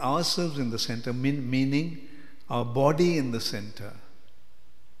putting ourselves in the center, meaning our body in the center,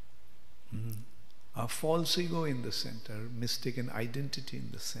 our false ego in the center, mistaken identity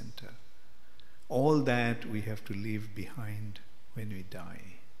in the center, all that we have to leave behind when we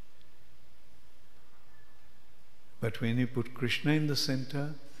die. But when you put Krishna in the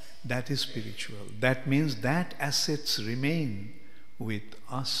center, that is spiritual. That means that assets remain with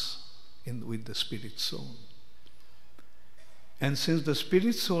us, with the spirit soul. And since the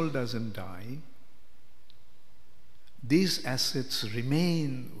spirit soul doesn't die, these assets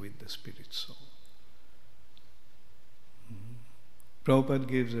remain with the spirit soul. Prabhupada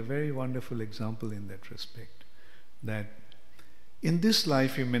gives a very wonderful example in that respect, that in this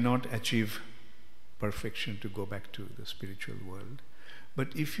life you may not achieve perfection to go back to the spiritual world.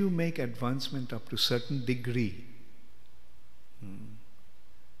 But if you make advancement up to certain degree,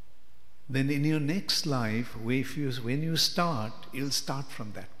 then in your next life, when you start, you'll start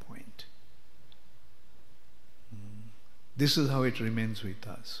from that point. This is how it remains with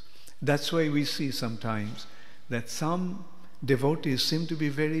us. That's why we see sometimes that some devotees seem to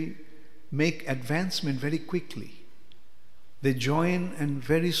be make advancement very quickly. They join and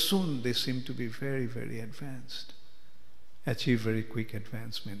very soon they seem to be very, very advanced, achieve very quick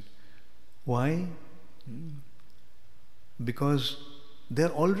advancement. Why? Because they're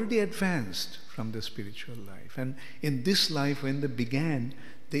already advanced from the spiritual life. And in this life, when they began,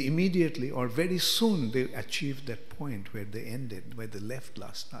 they immediately or very soon they achieved that point where they ended, where they left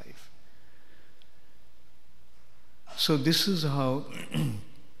last life. So this is how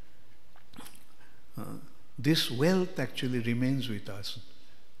this wealth actually remains with us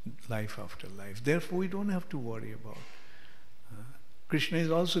life after life. Therefore, we don't have to worry about. Krishna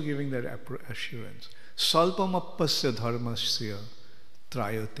is also giving that assurance. Salpam appasya dharmasya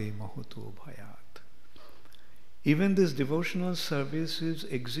trayate mahoto bhayat. Even this devotional service is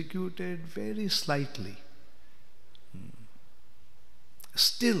executed very slightly.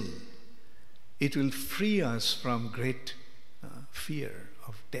 Still, it will free us from great fear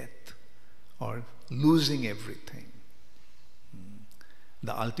of death or losing everything.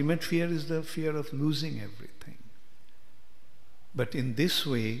 The ultimate fear is the fear of losing everything. But in this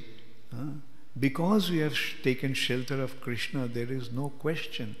way, because we have taken shelter of Krishna, there is no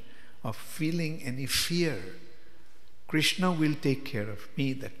question of feeling any fear. Krishna will take care of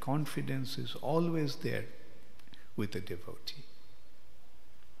me. That confidence is always there with a devotee.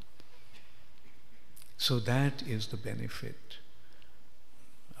 So that is the benefit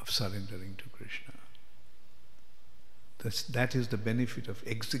of surrendering to Krishna. That is the benefit of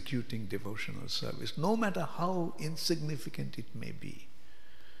executing devotional service, no matter how insignificant it may be.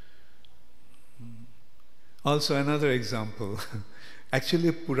 Also another example.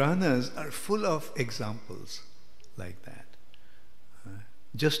 Actually, Puranas are full of examples like that,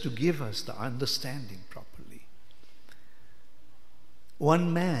 just to give us the understanding properly.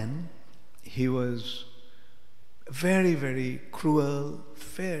 One man, he was very, very cruel,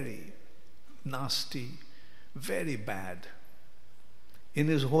 very nasty, very bad. In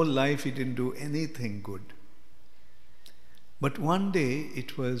his whole life, he didn't do anything good. But one day,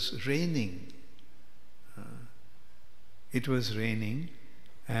 it was raining.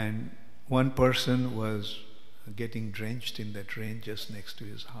 And one person was getting drenched in that rain just next to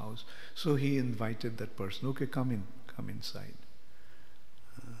his house. So he invited that person, okay, come inside.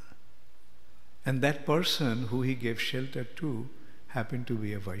 And that person who he gave shelter to happened to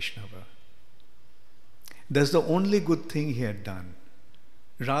be a Vaishnava. That's the only good thing he had done.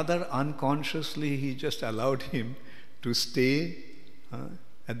 Rather unconsciously, he just allowed him to stay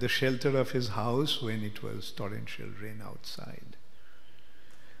at the shelter of his house when it was torrential rain outside.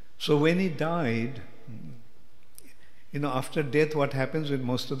 So when he died, after death, what happens with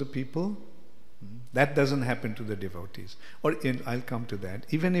most of the people? That doesn't happen to the devotees. I'll come to that.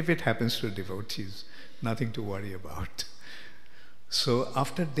 Even if it happens to devotees, nothing to worry about. So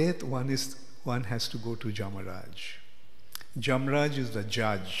after death, one has to go to Jamaraj. Jamaraj is the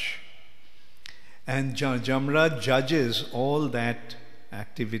judge. And Jamaraj judges all that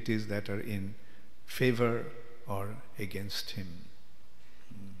activities that are in favor or against him.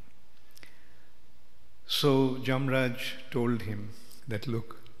 So Jamaraj told him that,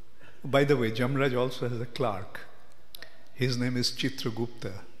 look, by the way, Jamaraj also has a clerk. His name is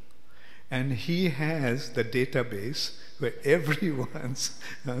Chitragupta. And he has the database where everyone's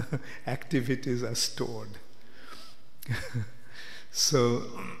activities are stored. So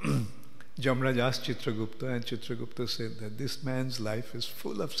Jamaraj asked Chitragupta, and Chitragupta said that this man's life is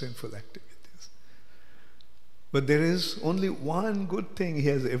full of sinful activities. But there is only one good thing he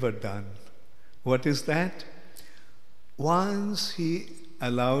has ever done. What is that? Once he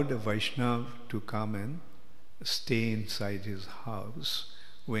allowed a Vaishnava to come and stay inside his house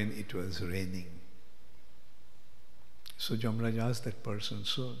when it was raining. So Jamaraj asked that person,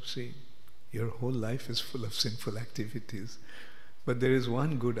 so see, your whole life is full of sinful activities, but there is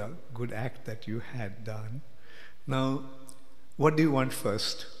one good act that you had done. Now, what do you want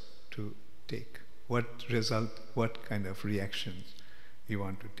first to take? What result, what kind of reactions you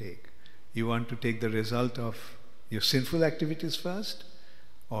want to take? You want to take the result of your sinful activities first,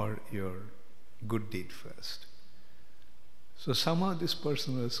 or your good deed first? So somehow this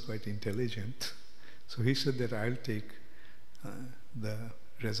person was quite intelligent. So he said that I'll take the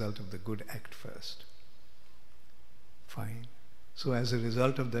result of the good act first. Fine. So as a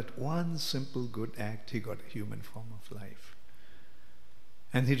result of that one simple good act, he got a human form of life.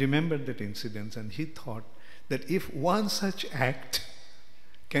 And he remembered that incident, and he thought that if one such act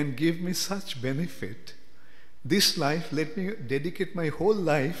can give me such benefit, this life, let me dedicate my whole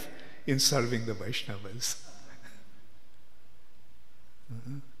life in serving the Vaishnavas.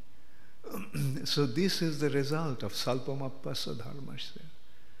 So this is the result of salpamappasa dharmasya.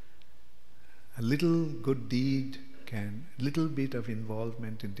 A little good deed little bit of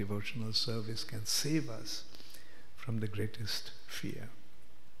involvement in devotional service can save us from the greatest fear.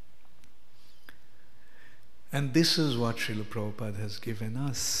 And this is what Srila Prabhupada has given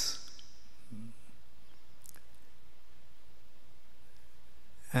us.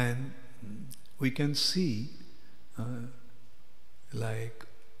 And we can see like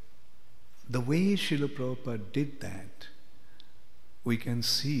the way Srila Prabhupada did that, we can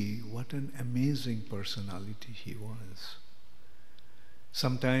see what an amazing personality he was.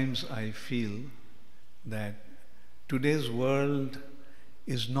 Sometimes I feel that today's world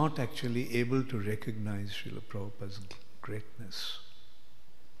is not actually able to recognize Srila Prabhupada's greatness.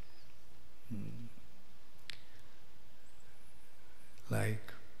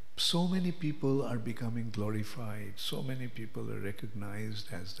 Like, so many people are becoming glorified, so many people are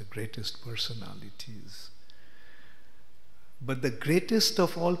recognized as the greatest personalities. But the greatest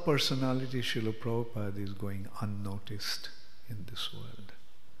of all personalities, Srila Prabhupada, is going unnoticed in this world.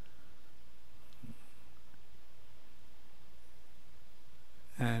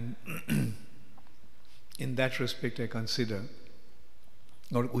 And in that respect I consider,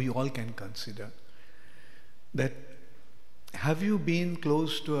 or we all can consider, that have you been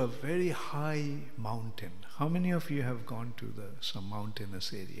close to a very high mountain? How many of you have gone to some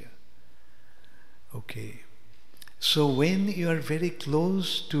mountainous area? Okay. So when you are very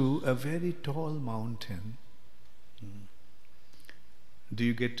close to a very tall mountain, do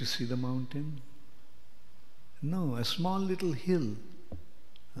you get to see the mountain? No, a small little hill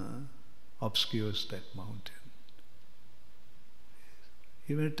obscures that mountain.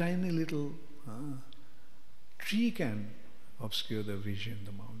 Even a tiny little tree can obscure the vision of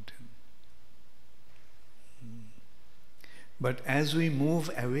the mountain. But as we move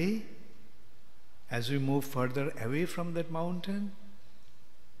away, as we move further away from that mountain,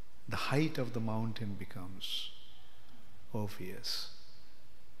 the height of the mountain becomes obvious.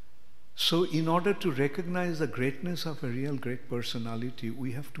 So in order to recognize the greatness of a real great personality,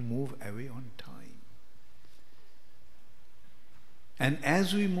 we have to move away on time. And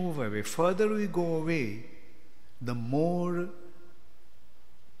as we move away, further we go away, the more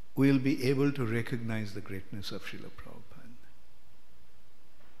we'll be able to recognize the greatness of Srila Prabhupada.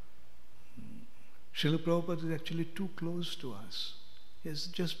 Srila Prabhupada is actually too close to us. He has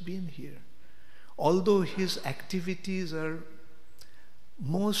just been here. Although his activities are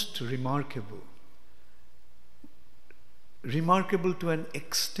most remarkable to an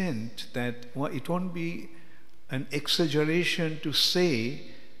extent that it won't be an exaggeration to say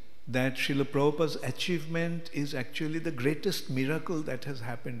that Srila Prabhupada's achievement is actually the greatest miracle that has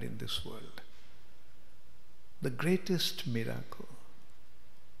happened in this world. The greatest miracle.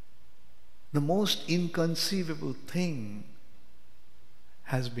 The most inconceivable thing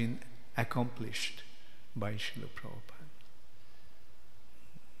has been accomplished by Srila Prabhupada.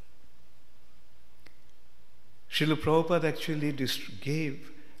 Srila Prabhupada actually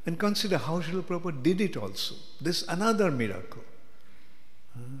gave, and consider how Srila Prabhupada did it also. This another miracle.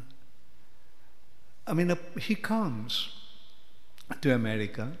 I mean, he comes to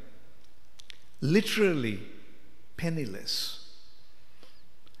America literally penniless.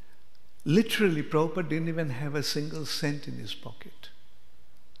 Literally, Prabhupada didn't even have a single cent in his pocket.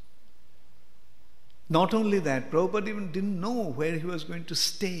 Not only that, Prabhupada even didn't know where he was going to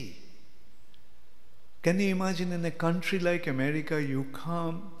stay. Can you imagine in a country like America, you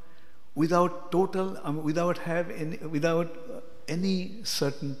come without any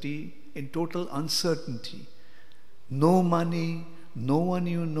certainty, in total uncertainty. No money, no one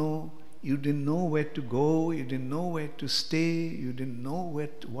you know, you didn't know where to go, you didn't know where to stay, you didn't know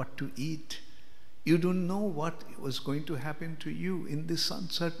what to eat. You don't know what was going to happen to you. In this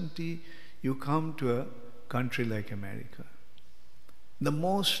uncertainty, you come to a country like America, the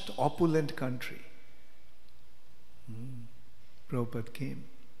most opulent country. Prabhupada came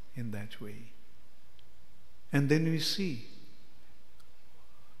in that way. And then we see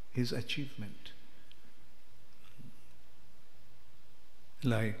his achievement.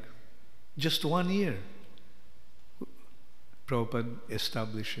 Like, just 1 year, Prabhupada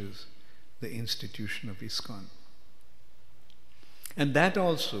establishes the institution of ISKCON. And that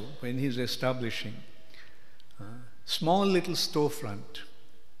also, when he's establishing, small little storefront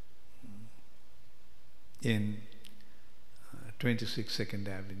in 26 Second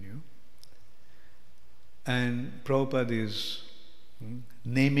Avenue, and Prabhupada is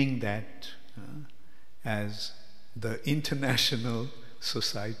naming that as the International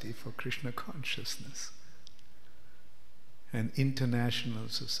Society for Krishna Consciousness. An international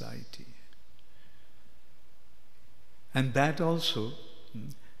society. And that also,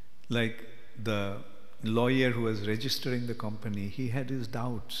 like the lawyer who was registering the company, he had his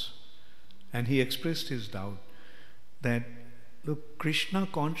doubts. And he expressed his doubt that, look, Krishna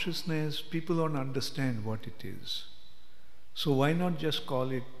consciousness, people don't understand what it is. So why not just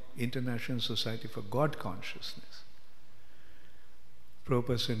call it International Society for God Consciousness?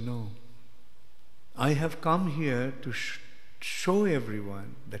 Prabhupada said, no. I have come here to show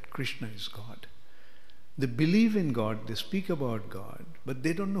everyone that Krishna is God. They believe in God, they speak about God, but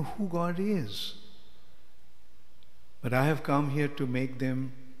they don't know who God is. But I have come here to make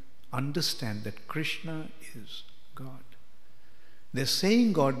them understand that Krishna is God. They're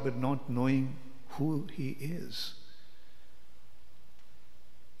saying God but not knowing who He is.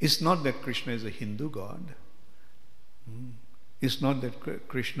 It's not that Krishna is a Hindu God. It's not that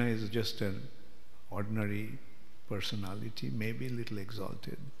Krishna is just an ordinary personality, maybe a little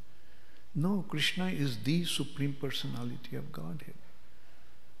exalted. No, Krishna is the Supreme Personality of Godhead.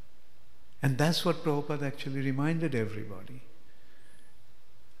 And that's what Prabhupada actually reminded everybody.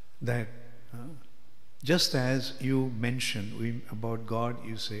 That just as you mention about God,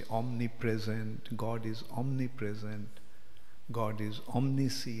 you say omnipresent, God is omnipresent, God is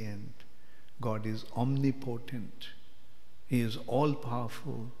omniscient, God is omnipotent, He is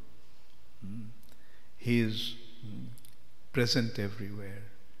all-powerful, He is present everywhere,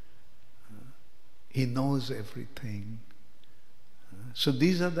 He knows everything. So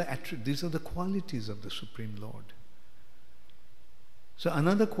these are the qualities of the Supreme Lord. So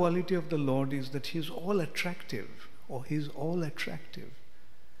another quality of the Lord is that He is all attractive, or He is all attractive.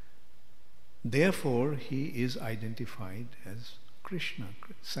 Therefore, He is identified as Krishna.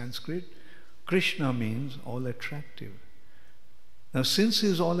 Sanskrit, Krishna means all attractive. Now, since He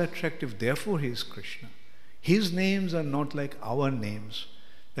is all attractive, therefore He is Krishna. His names are not like our names,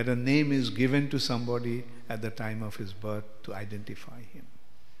 that a name is given to somebody at the time of his birth to identify him.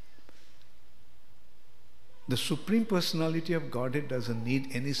 The Supreme Personality of Godhead doesn't need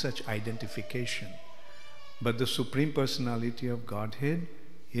any such identification. But the Supreme Personality of Godhead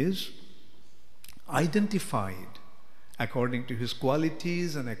is identified according to His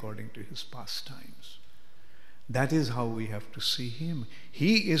qualities and according to His pastimes. That is how we have to see Him.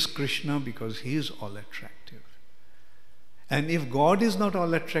 He is Krishna because He is all attractive. And if God is not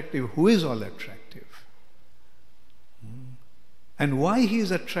all attractive, who is all attractive? And why He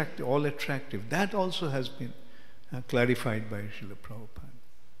is attractive, all attractive, that also has been clarified by Srila Prabhupada.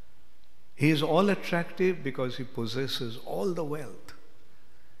 He is all attractive because He possesses all the wealth.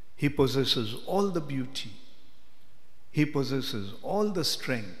 He possesses all the beauty. He possesses all the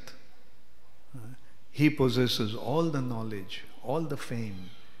strength. He possesses all the knowledge, all the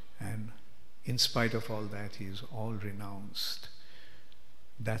fame, and in spite of all that, He is all renounced.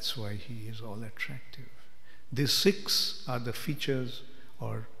 That's why He is all attractive. These 6 are the features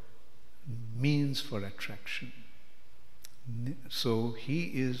or means for attraction. So He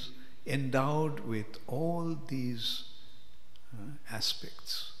is endowed with all these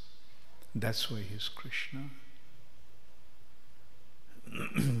aspects. That's why He is Krishna.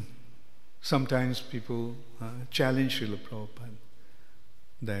 Sometimes people challenge Srila Prabhupada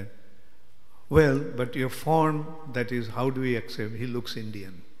that, well, but your form, that is, how do we accept? He looks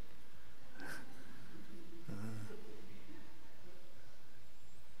Indian.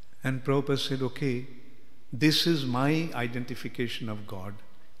 And Prabhupada said, okay, this is my identification of God.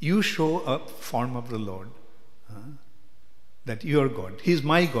 You show a form of the Lord, that you are God. He is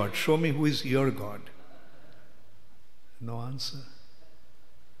my God. Show me who is your God. No answer.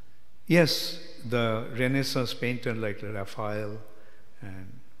 Yes, the Renaissance painter like Raphael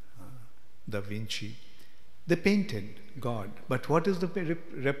and Da Vinci, they painted God. But what is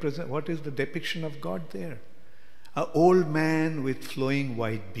the depiction of God there? An old man with flowing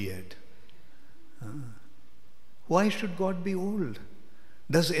white beard. Why should God be old?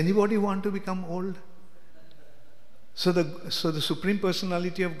 Does anybody want to become old? So the Supreme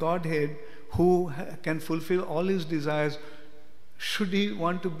Personality of Godhead, who can fulfill all His desires, should He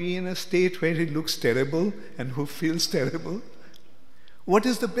want to be in a state where He looks terrible and who feels terrible? What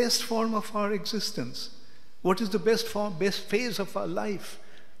is the best form of our existence? What is the best phase of our life?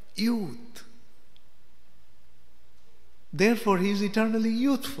 Youth. Therefore, He is eternally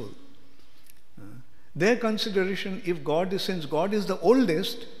youthful. Their consideration, if God is, since God is the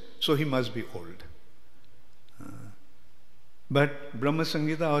oldest, so he must be old. But Brahma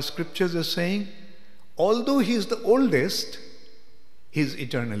Samhita, our scriptures are saying, although he is the oldest, he is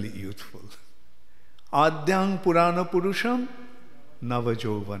eternally youthful. Adyang Purana Purusham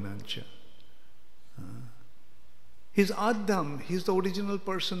Navajovanancha. He's Adyam, he's the original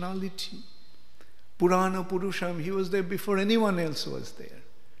personality. Purana Purusham, he was there before anyone else was there.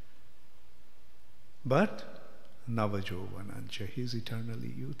 But Navajovanancha, he is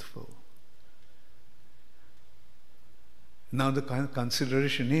eternally youthful. Now the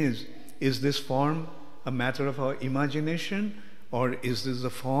consideration is this form a matter of our imagination, or is this the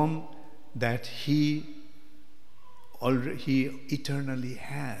form that he eternally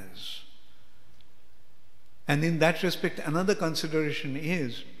has? And in that respect, another consideration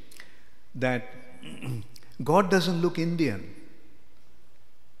is that God doesn't look Indian.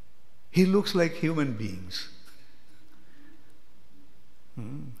 He looks like human beings.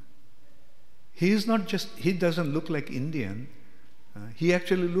 He is not just, he doesn't look like Indian. He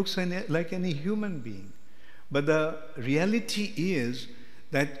actually looks like any human being. But the reality is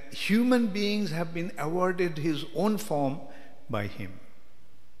that human beings have been awarded his own form by him.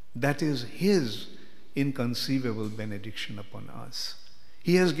 That is his inconceivable benediction upon us.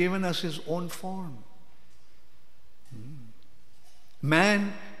 He has given us his own form.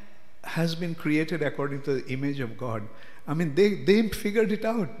 Man has been created according to the image of God. I mean, they figured it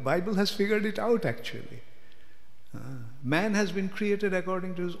out. Bible has figured it out actually. Man has been created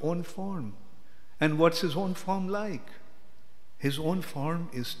according to his own form. And what's his own form like? His own form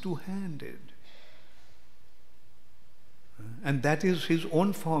is two-handed. And that is his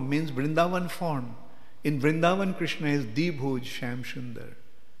own form, means Vrindavan form. In Vrindavan, Krishna is Dibhuj Sham Sundar.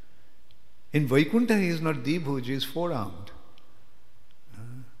 In Vaikuntha, he is not Dibhuj, he is four-armed.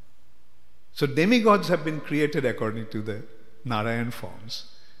 So demigods have been created according to the Narayan forms.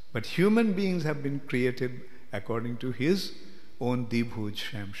 But human beings have been created according to his own Dibhuj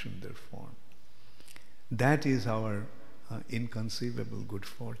Sham Sundar form. That is our inconceivable good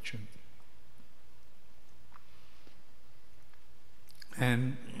fortune.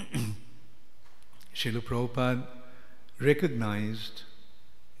 And Srila Prabhupada recognized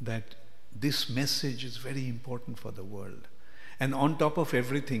that this message is very important for the world. And on top of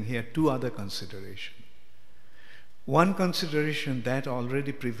everything, he had two other considerations. One consideration that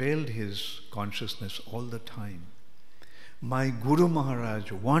already prevailed his consciousness all the time. My Guru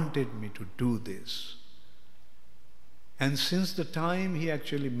Maharaj wanted me to do this. And since the time he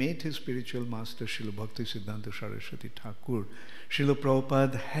actually met his spiritual master, Srila Bhakti Siddhanta Saraswati Thakur, Srila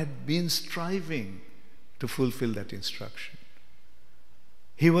Prabhupada had been striving to fulfill that instruction.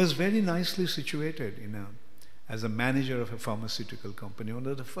 He was very nicely situated as a manager of a pharmaceutical company, one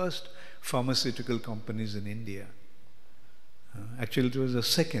of the first pharmaceutical companies in India. Actually, it was the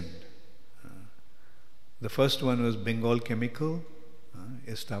second. The first one was Bengal Chemical,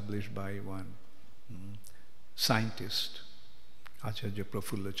 established by one scientist, Acharya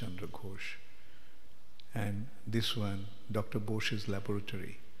Prafulla Chandra Ghosh. And this one, Dr. Bosch's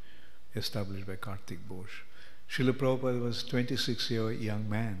laboratory, established by Karthik Bosch. Srila Prabhupada was 26-year-old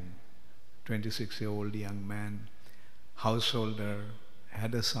young man, householder,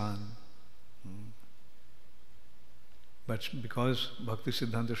 had a son. But because Bhakti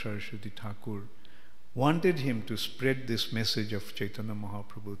Siddhanta Saraswati Thakur wanted him to spread this message of Chaitanya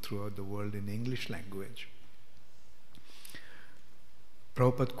Mahaprabhu throughout the world in English language,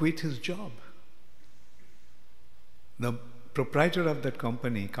 Prabhupada quit his job. The proprietor of that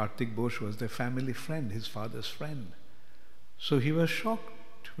company, Karthik Bosch, was their family friend, his father's friend. So he was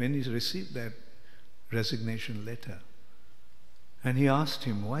shocked when he received that resignation letter. And he asked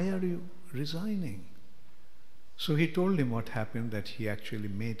him, why are you resigning? So he told him what happened, that he actually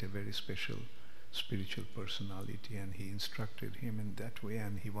met a very special spiritual personality and he instructed him in that way,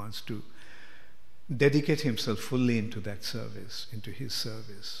 and he wants to dedicate himself fully into that service, into his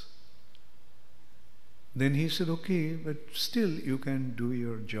service. Then he said, okay, but still you can do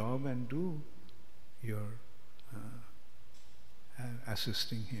your job and do your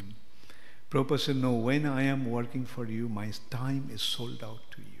assisting him. Prabhupada said, no, when I am working for you, my time is sold out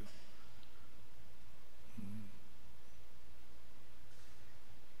to you.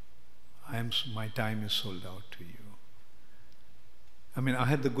 My time is sold out to you. I mean, I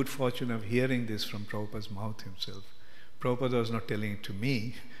had the good fortune of hearing this from Prabhupada's mouth himself. Prabhupada was not telling it to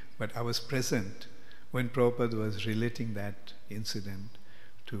me, but I was present when Prabhupada was relating that incident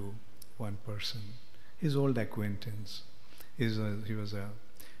to one person, his old acquaintance. He was a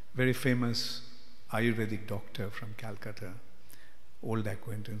very famous Ayurvedic doctor from Calcutta, old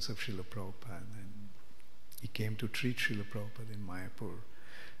acquaintance of Srila Prabhupada. And He came to treat Srila Prabhupada in Mayapur.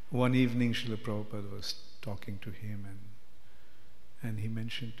 One evening Srila Prabhupada was talking to him and he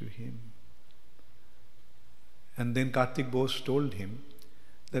mentioned to him. And then Kartik Bose told him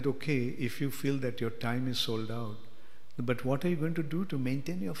that, okay, if you feel that your time is sold out, but what are you going to do to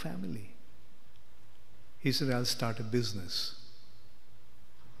maintain your family? He said, I'll start a business.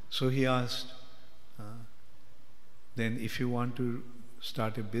 So he asked, then if you want to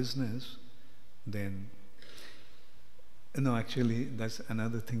start a business, then, no, actually, that's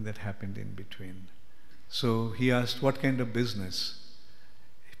another thing that happened in between. So he asked, what kind of business?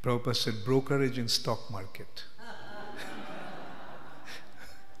 Prabhupada said, brokerage in stock market.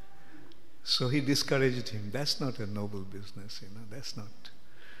 So he discouraged him. That's not a noble business, that's not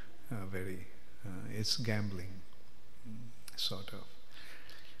it's gambling, sort of.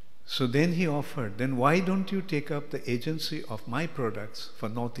 So then he offered, then why don't you take up the agency of my products for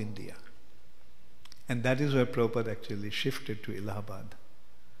North India? And that is where Prabhupada actually shifted to Allahabad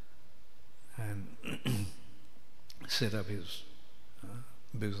and set up his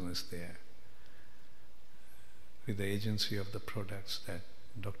business there with the agency of the products that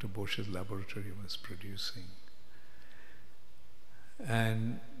Dr. Bosch's laboratory was producing.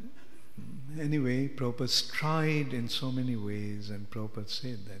 And anyway, Prabhupada tried in so many ways, and Prabhupada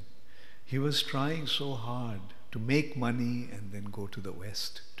said that he was trying so hard to make money and then go to the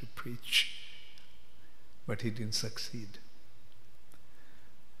West to preach. But he didn't succeed.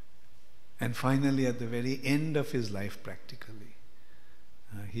 And finally, at the very end of his life practically,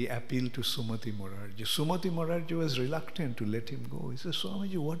 he appealed to Sumati Morarji. Sumati Morarji was reluctant to let him go. He said,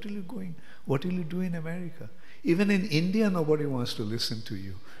 Swamiji, what will you do in America? Even in India, nobody wants to listen to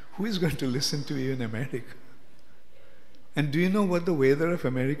you. Who is going to listen to you in America? And do you know what the weather of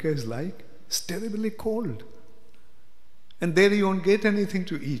America is like? It's terribly cold. And there you won't get anything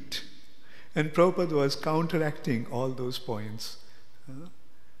to eat. And Prabhupada was counteracting all those points.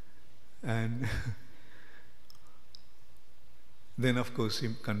 And then, of course, he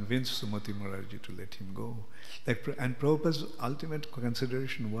convinced Sumati Morarji to let him go. And Prabhupada's ultimate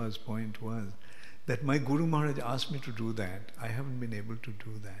point was, that my Guru Maharaj asked me to do that. I haven't been able to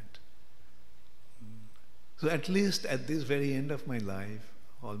do that. So at least at this very end of my life,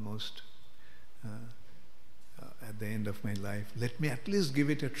 almost at the end of my life, let me at least give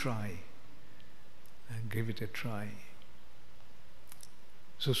it a try. And give it a try.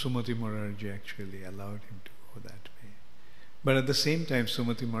 So Sumati Morarji actually allowed him to go that way. But at the same time,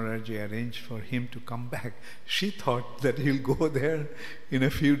 Sumati Morarji arranged for him to come back. She thought that he'll go there in a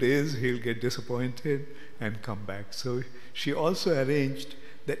few days, he'll get disappointed and come back. So she also arranged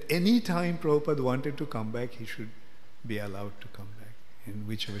that any time Prabhupada wanted to come back, he should be allowed to come back in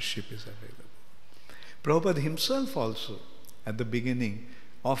whichever ship is available. Prabhupada himself also, at the beginning,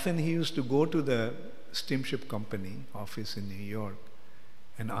 often he used to go to the steamship company office in New York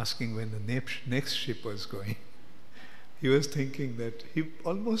and asking when the next ship was going. He was thinking that he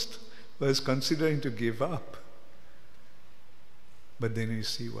almost was considering to give up. But then you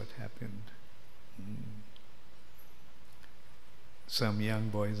see what happened. Some young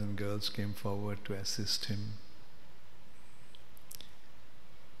boys and girls came forward to assist him.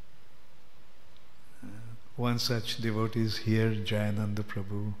 One such devotee is here, Jayananda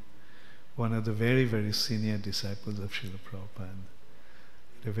Prabhu, one of the very, very senior disciples of Srila Prabhupada.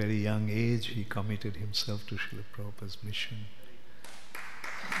 At a very young age, he committed himself to Srila Prabhupada's mission.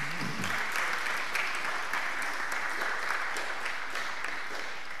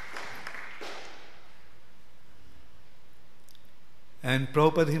 And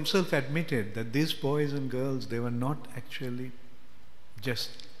Prabhupada himself admitted that these boys and girls, they were not actually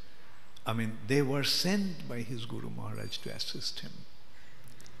just, they were sent by his Guru Maharaj to assist him.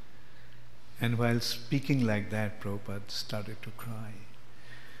 And while speaking like that, Prabhupada started to cry.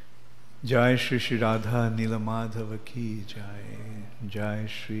 Jai Shri Shri Radha Nilamadhava ki Jai. Jai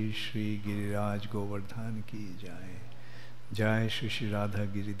Shri Shri Giriraj Govardhan ki Jai. Jai Shri Shri Radha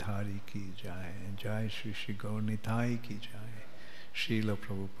Giridhari ki Jai. Jai Shri Shri Gaurnitai ki Jai. Srila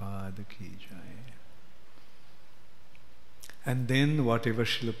Prabhupada ki Jai. And then whatever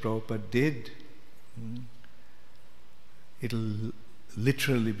Srila Prabhupada did, it'll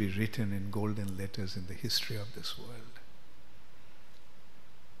literally be written in golden letters in the history of this world.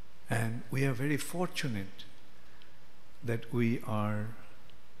 And we are very fortunate that we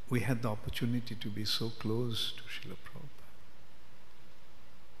had the opportunity to be so close to Srila Prabhupada.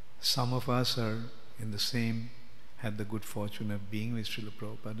 Some of us had the good fortune of being with Srila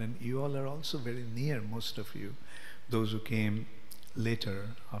Prabhupada, and you all are also very near, most of you, those who came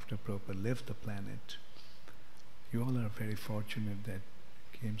later after Prabhupada left the planet. You all are very fortunate that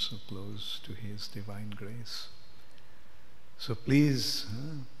came so close to His divine grace. So please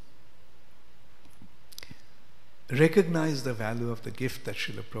recognize the value of the gift that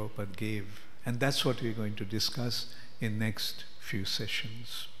Srila Prabhupada gave, and that's what we're going to discuss in next few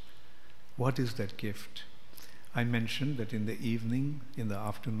sessions. What is that gift? I mentioned that in the evening, in the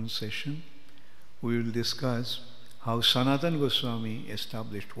afternoon session, we will discuss how Sanatana Goswami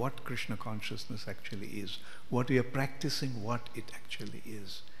established what Krishna consciousness actually is, what we are practicing, what it actually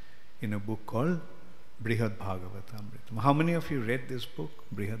is, in a book called Brihad Bhagavatamritam. How many of you read this book,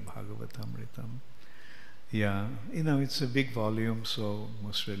 Brihad Bhagavatamritam? Yeah, it's a big volume, so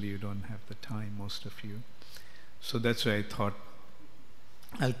most really you don't have the time, most of you. So that's why I thought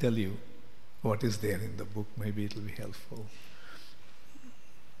I'll tell you what is there in the book. Maybe it will be helpful.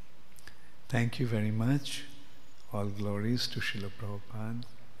 Thank you very much. All glories to Srila Prabhupada.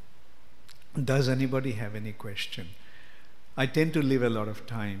 Does anybody have any question? I tend to leave a lot of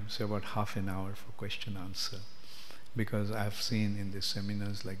time, so about half an hour for question answer, because I've seen in the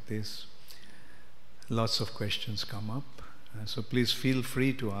seminars like this, lots of questions come up. So please feel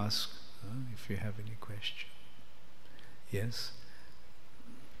free to ask if you have any question. Yes?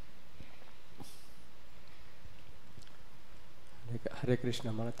 Hare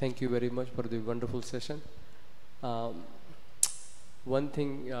Krishna Maharaj. Thank you very much for the wonderful session. One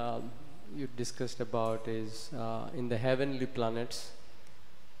thing you discussed about is in the heavenly planets,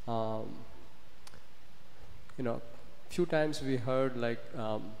 few times we heard like,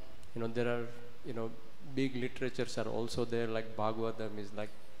 there are, big literatures are also there, like Bhagavatam is like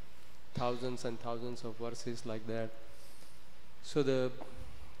thousands and thousands of verses like that. So the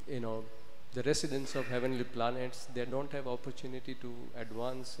residents of heavenly planets, they don't have opportunity to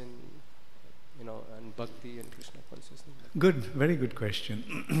advance in, and Bhakti and Krishna consciousness. Good, very good question.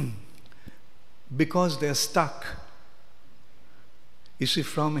 Because they are stuck. You see,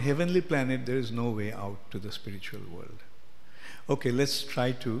 from heavenly planet, there is no way out to the spiritual world. Okay, let's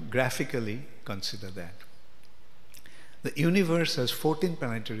try to graphically consider that. The universe has 14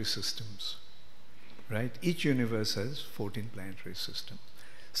 planetary systems, right? Each universe has 14 planetary systems,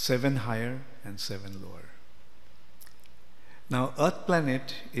 7 higher and 7 lower. Now, Earth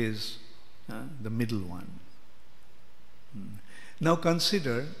planet is the middle one. Now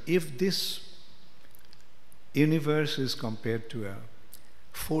consider, if this universe is compared to a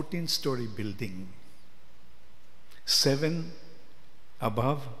 14-story building, 7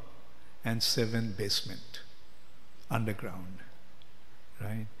 above and 7 basement, underground,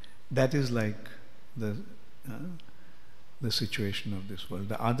 right? That is like the situation of this world.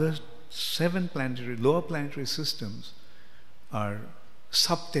 The other 7 lower planetary systems are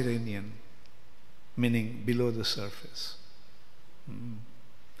subterranean, meaning below the surface.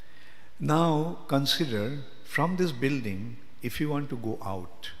 Now consider, from this building, if you want to go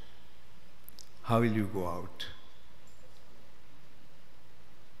out, how will you go out?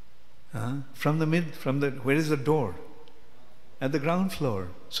 Where is the door? At the ground floor.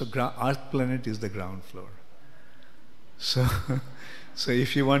 So Earth planet is the ground floor. So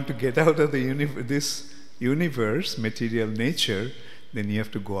if you want to get out of this universe, material nature, then you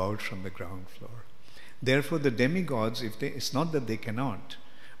have to go out from the ground floor. Therefore, the demigods, it's not that they cannot,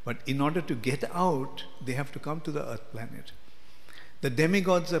 but in order to get out, they have to come to the Earth planet. The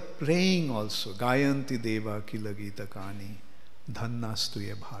demigods are praying also. Gayanti Deva Kila Gita Kani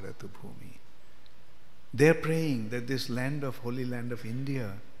Dhannastuya Bharata Bhumi. They're praying that this holy land of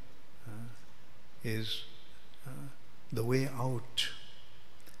India is the way out.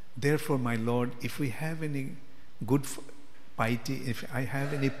 Therefore, my Lord, if we have any good piety, if I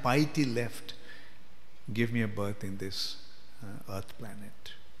have any piety left, give me a birth in this Earth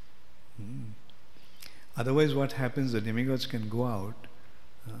planet. Otherwise, what happens, the demigods can go out.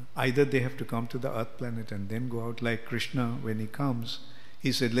 Either they have to come to the Earth planet and then go out, like Krishna, when he comes,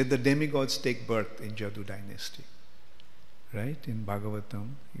 he said, let the demigods take birth in Jadu dynasty. Right? In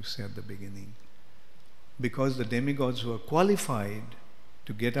Bhagavatam, you say at the beginning. Because the demigods who are qualified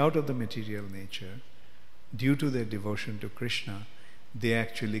to get out of the material nature, due to their devotion to Krishna, they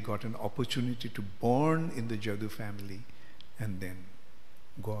actually got an opportunity to born in the Jadu family and then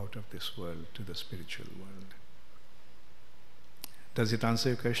go out of this world to the spiritual world. Does it answer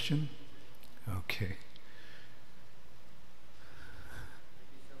your question? Okay.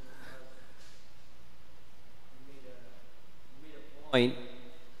 You made a point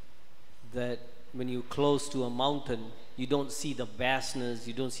that when you're close to a mountain, you don't see the vastness,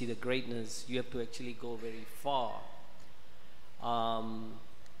 you don't see the greatness, you have to actually go very far.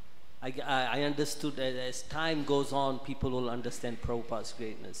 I understood that as time goes on, people will understand Prabhupada's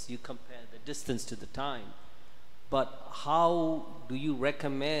greatness. You compare the distance to the time. But how do you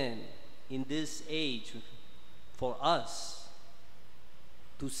recommend in this age for us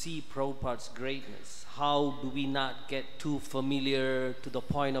to see Prabhupada's greatness? How do we not get too familiar to the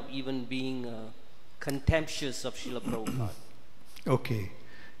point of even being contemptuous of Srila Prabhupada? Okay.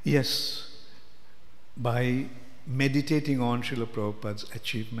 Yes. By meditating on Srila Prabhupada's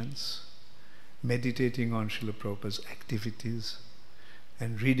achievements, meditating on Srila Prabhupada's activities,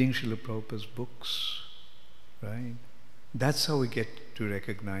 and reading Srila Prabhupada's books, right? That's how we get to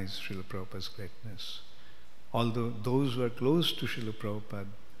recognize Srila Prabhupada's greatness. Although those who are close to Srila Prabhupada,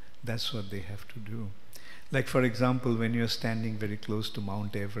 that's what they have to do. Like for example, when you're standing very close to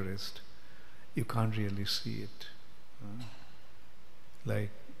Mount Everest, you can't really see it. Like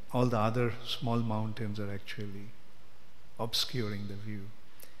all the other small mountains are actually obscuring the view.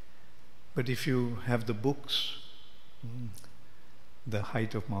 But if you have the books, the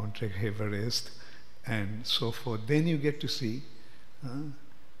height of Mount Everest and so forth, then you get to see,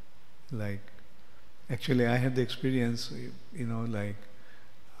 like, actually I had the experience,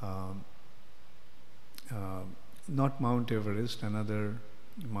 not Mount Everest, another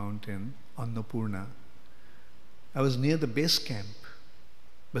mountain, Annapurna. I was near the base camp,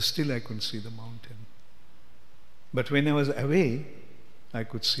 but still I couldn't see the mountain. But when I was away, I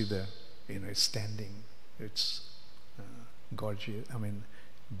could see it's standing, it's gorgeous,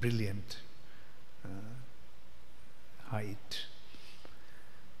 brilliant height.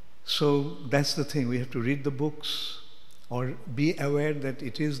 So that's the thing, we have to read the books or be aware that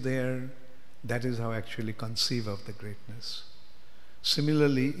it is there. That is how actually conceive of the greatness.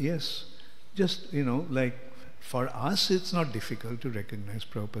 Similarly, yes, just, for us it's not difficult to recognize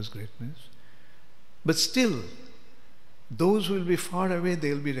Prabhupada's greatness. But still, those who will be far away,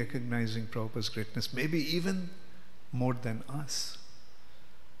 they'll be recognizing Prabhupada's greatness, maybe even more than us.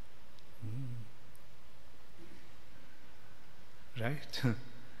 Right?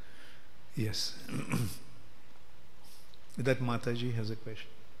 Yes. That Mataji has a question.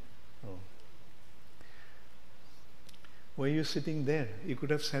 Oh. Were you sitting there? You could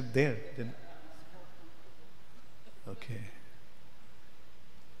have sat there. Then. Okay.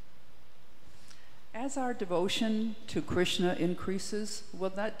 As our devotion to Krishna increases, will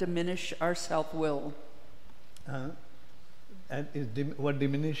that diminish our self-will? What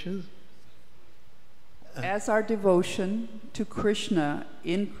diminishes? As our devotion to Krishna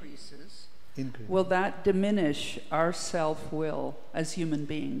increases, will that diminish our self-will as human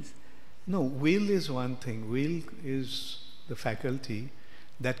beings? No, will is one thing. Will is the faculty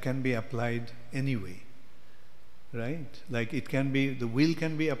that can be applied anyway. Right? Like the will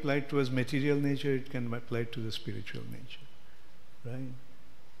can be applied towards material nature, it can be applied to the spiritual nature. Right?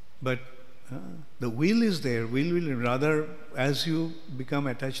 But the will is there. Will rather, as you become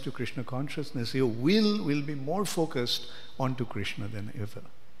attached to Krishna consciousness, your will be more focused onto Krishna than ever.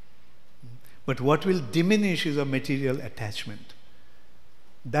 But what will diminish is a material attachment.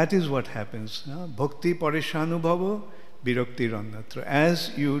 That is what happens. Bhakti parishanubhava virakti rannatra.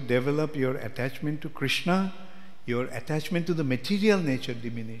 As you develop your attachment to Krishna, your attachment to the material nature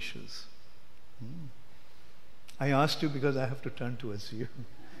diminishes. I asked you because I have to turn towards you.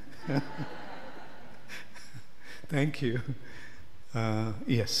 Thank you.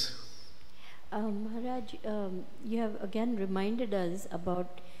 Yes. Maharaj, you have again reminded us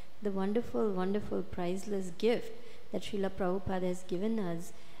about the wonderful, wonderful, priceless gift that Srila Prabhupada has given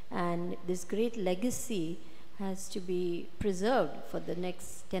us, and this great legacy has to be preserved for the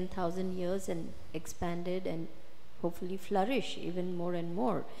next 10,000 years and expanded and hopefully flourish even more and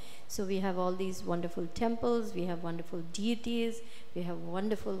more. So we have all these wonderful temples, we have wonderful deities, we have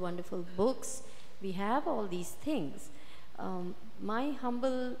wonderful, wonderful books, we have all these things. My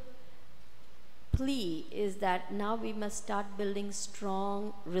humble plea is that now we must start building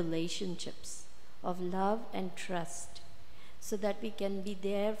strong relationships of love and trust so that we can be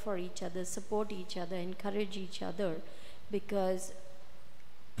there for each other, support each other, encourage each other, because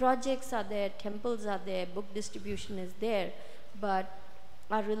projects are there, temples are there, book distribution is there, but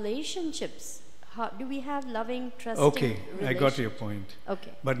our relationships, do we have loving, trusting relationships? I got your point.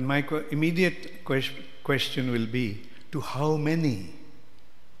 Okay. But my immediate question will be, to how many?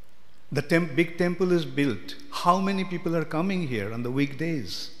 The big temple is built. How many people are coming here on the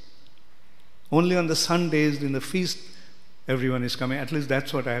weekdays? Only on the Sundays, in the feast, everyone is coming. At least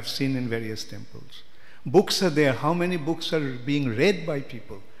that's what I have seen in various temples. Books are there. How many books are being read by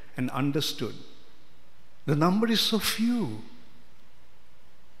people and understood? The number is so few.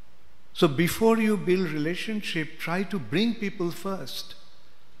 So before you build relationship, try to bring people first.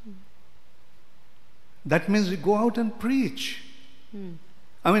 That means you go out and preach.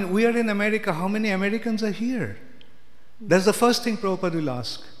 I mean, we are in America. How many Americans are here? That's the first thing Prabhupada will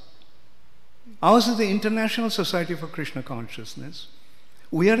ask. Ours is the International Society for Krishna Consciousness.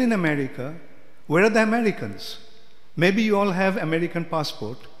 We are in America. Where are the Americans? Maybe you all have American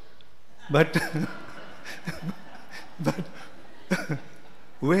passport, but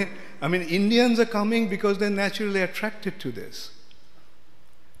Indians are coming because they're naturally attracted to this.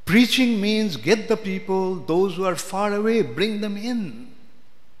 Preaching means get the people, those who are far away, bring them in.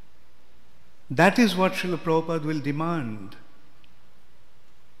 That is what Srila Prabhupada will demand.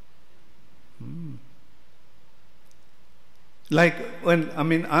 Like,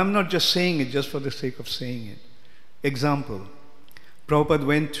 I'm not just saying it just for the sake of saying it. Example, Prabhupada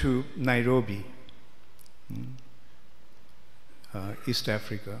went to Nairobi, East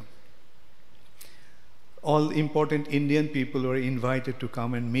Africa. All important Indian people were invited to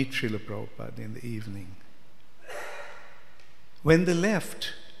come and meet Srila Prabhupada in the evening. When they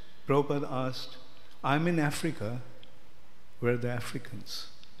left, Prabhupada asked, I'm in Africa, where are the Africans?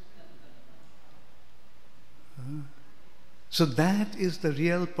 So that is the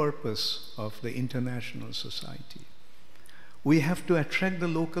real purpose of the international society. We have to attract the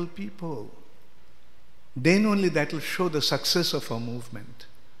local people. Then only that will show the success of our movement.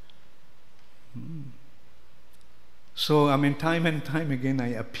 So, time and time again I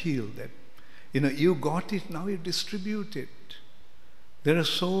appeal that, you got it, now you distribute it. There are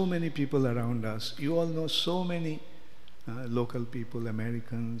so many people around us. You all know so many local people,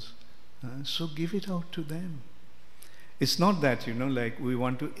 Americans. So give it out to them. It's not that, like we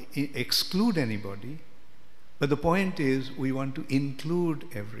want to exclude anybody, but the point is we want to include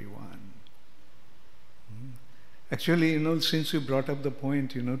everyone. Actually, since you brought up the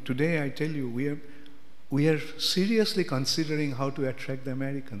point, today I tell you, we are seriously considering how to attract the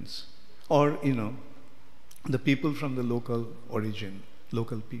Americans or, the people from the local origin,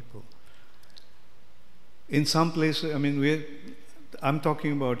 local people. In some places, I'm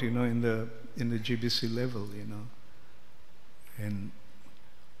talking about, in the GBC level, and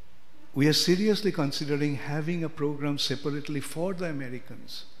we are seriously considering having a program separately for the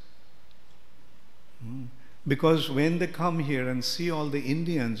Americans. Because when they come here and see all the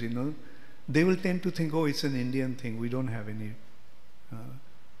Indians, they will tend to think, oh, it's an Indian thing. We don't have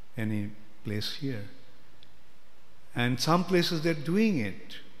any place here. And some places they're doing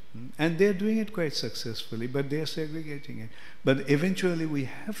it. And they're doing it quite successfully, but they're segregating it. But eventually we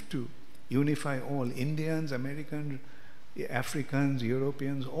have to unify all Indians, Americans, Africans,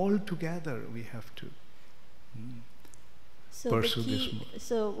 Europeans, all together we have to pursue this more.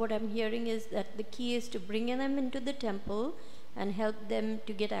 So what I'm hearing is that the key is to bring them into the temple and help them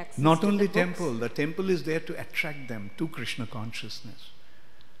to get access Not to only the temple, the temple is there to attract them to Krishna consciousness.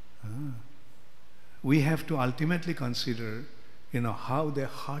 We have to ultimately consider, how their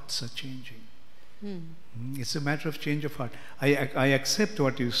hearts are changing. It's a matter of change of heart. I accept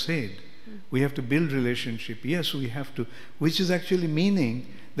what you said. We have to build relationship. Yes, we have to, which is actually meaning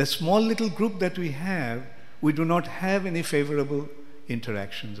the small little group that we have, we do not have any favorable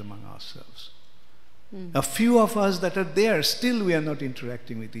interactions among ourselves. A few of us that are there, still we are not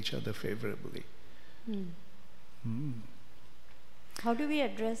interacting with each other favorably. How do we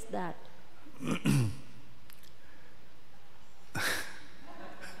address that?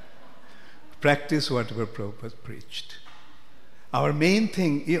 Practice whatever Prabhupada preached. Our main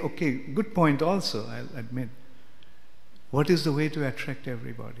thing, okay, good point also, I'll admit. What is the way to attract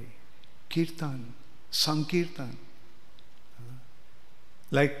everybody? Kirtan, Sankirtan.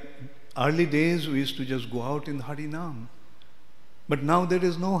 Like early days, we used to just go out in Harinam. But now there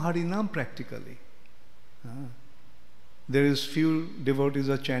is no Harinam practically. There is few devotees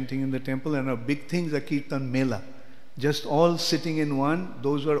are chanting in the temple, and our big things are Kirtan Mela. Just all sitting in one,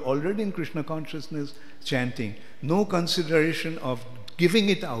 those who are already in Krishna consciousness chanting. No consideration of giving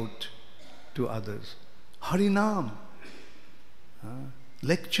it out to others. Harinam.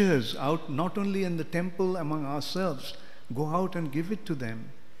 Lectures out not only in the temple among ourselves, go out and give it to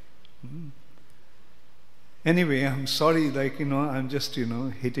them. Anyway, I'm sorry, I'm just,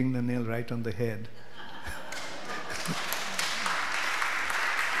 hitting the nail right on the head.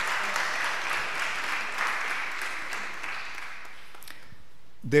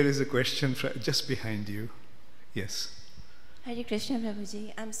 There is a question just behind you. Yes. Hare Krishna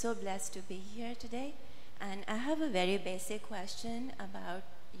Prabhuji, I'm so blessed to be here today. And I have a very basic question about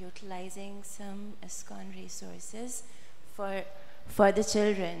utilizing some ISKCON resources for the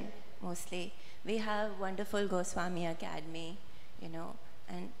children mostly. We have wonderful Goswami Academy,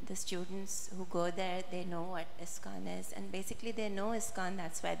 and the students who go there, they know what ISKCON is. And basically they know ISKCON,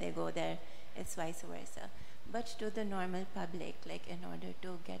 that's why they go there. It's vice versa. But to the normal public, like in order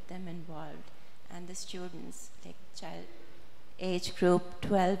to get them involved and the students, like child age group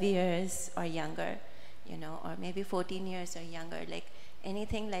 12 years or younger, you know, or maybe 14 years or younger, like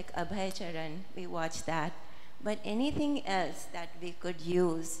anything like Abhay Charan, we watch that. But anything else that we could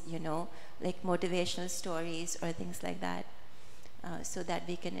use, you know, like motivational stories or things like that, so that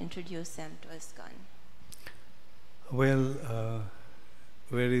we can introduce them to ISKCON. Well,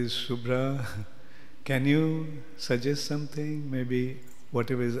 where is Shubhra? Can you suggest something? Maybe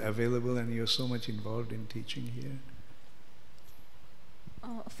whatever is available, and you're so much involved in teaching here.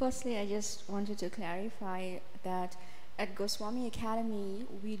 Firstly, I just wanted to clarify that at Goswami Academy,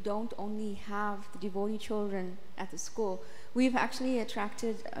 we don't only have the devotee children at the school. We've actually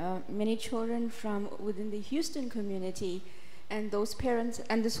attracted many children from within the Houston community, and those parents,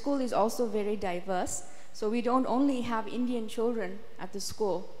 and the school is also very diverse. So we don't only have Indian children at the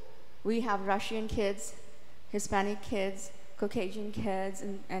school. We have Russian kids, Hispanic kids, Caucasian kids,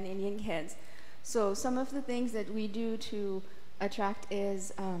 and Indian kids. So some of the things that we do to attract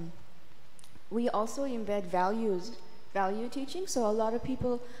is we also embed value teaching. So a lot of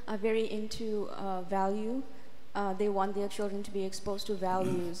people are very into value. They want their children to be exposed to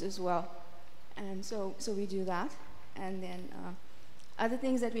values as well. And so we do that. And then other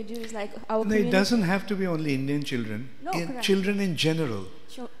things that we do is like our community. It doesn't have to be only Indian children. No, correct. Children in general.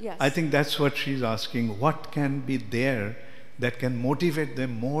 Yes. I think that's what she's asking. What can be there that can motivate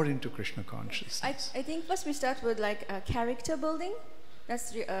them more into Krishna consciousness? I think first we start with like character building.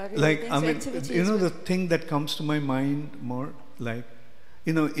 That's like, I mean, you know, the thing that comes to my mind more, like,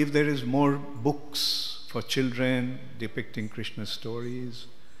 you know, if there is more books for children depicting Krishna stories,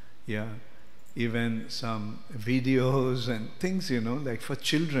 yeah, even some videos and things, you know, like for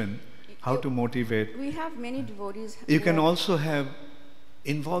children, how to motivate. We have many devotees. You can also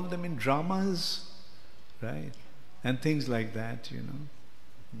involve them in dramas, right? And things like that, you know.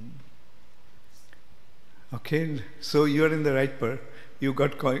 Okay, so you're in the right you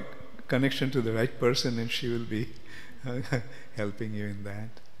got connection to the right person, and she will be helping you in that.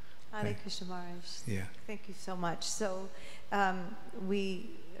 Hare Right. Krishna Maharaj. Yeah. Thank you so much. So my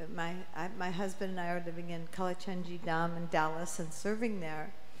husband and I are living in Kalachandji Dham in Dallas and serving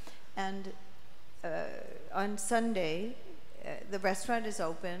there. And on Sunday, the restaurant is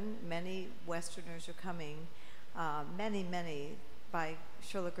open. Many Westerners are coming. Many by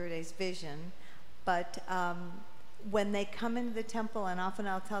Srila Gurudev's vision. But when they come into the temple, and often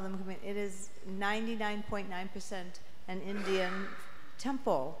I'll tell them, it is 99.9% an Indian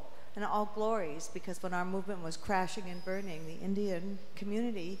temple and all glories, because when our movement was crashing and burning, the Indian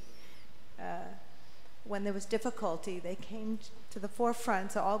community, when there was difficulty, they came to the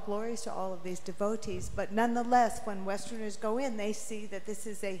forefront. So all glories to all of these devotees. But nonetheless, when Westerners go in, they see that this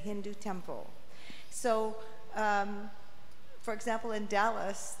is a Hindu temple. So, for example, in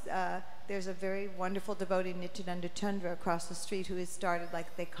Dallas, there's a very wonderful devotee, Nityananda Chandra, across the street, who has started,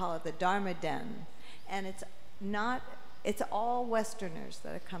 like they call it, the Dharma Den. And it's all Westerners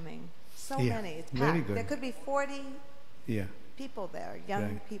that are coming. So many, it's packed. Very good. There could be 40 people there,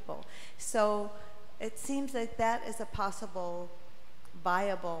 young people. So it seems like that is a possible,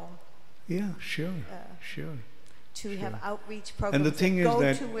 viable sure. to have outreach programs And the thing is go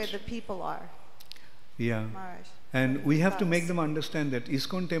that to where the people are. Yeah. Maharaj. And we have to make them understand that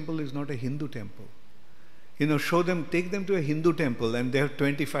ISKCON temple is not a Hindu temple. You know, take them to a Hindu temple, and there are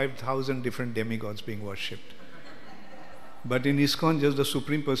 25,000 different demigods being worshipped. But in ISKCON, just the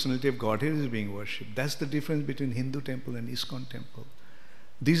Supreme Personality of Godhead is being worshipped. That's the difference between Hindu temple and ISKCON temple.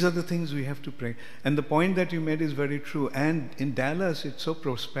 These are the things we have to pray. And the point that you made is very true. And in Dallas, it's so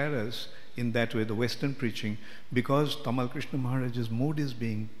prosperous in that way, the Western preaching, because Tamal Krishna Maharaj's mood is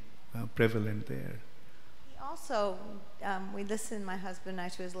being prevalent there. Also, we listen, my husband and I,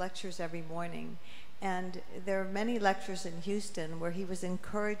 to his lectures every morning. And there are many lectures in Houston where he was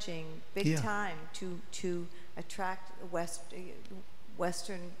encouraging big time to attract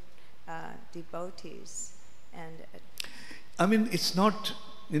Western devotees. And I mean, it's not,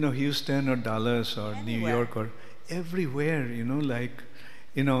 you know, Houston or Dallas or anywhere. New York or everywhere, you know, like,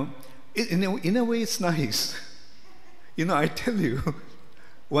 you know, in a way it's nice. You know, I tell you,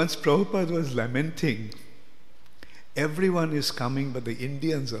 once Prabhupada was lamenting, everyone is coming, but the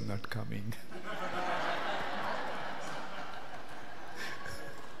Indians are not coming.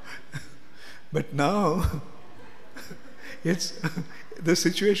 But now, it's the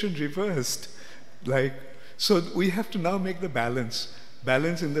situation reversed. Like, so we have to now make the balance.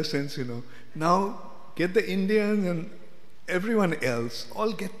 Balance in the sense, you know, now get the Indians and everyone else,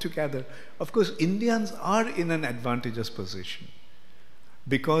 all get together. Of course, Indians are in an advantageous position,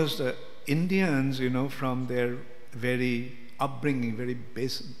 because the Indians, you know, from their very upbringing,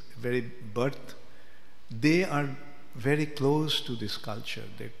 very birth, they are very close to this culture.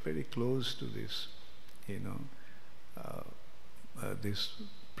 They're very close to this, this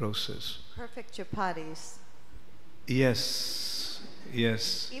process. Perfect chapatis. Yes,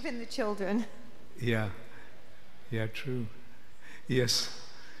 yes. Even the children. Yeah, true. Yes.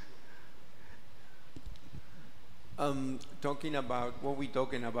 Talking about what we're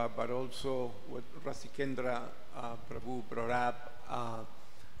talking about, but also what Rasikendra Prabhu brought up,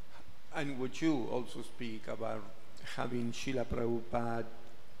 and what you also speak about having Srila Prabhupada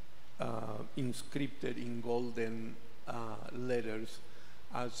inscripted in golden letters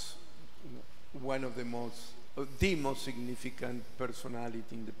as one of the most significant personality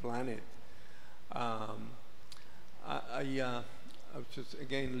in the planet. I was just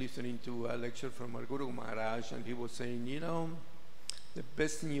again listening to a lecture from our Guru Maharaj, and he was saying, the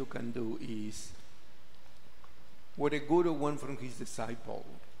best thing you can do is what a Guru wants from his disciple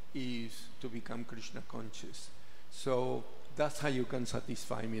is to become Krishna conscious. So that's how you can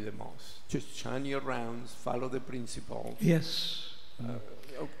satisfy me the most. Just chant your rounds, follow the principles. Yes.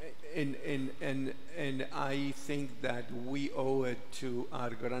 And I think that we owe it to our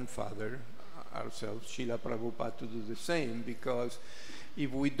grandfather, ourselves, Srila Prabhupada, to do the same, because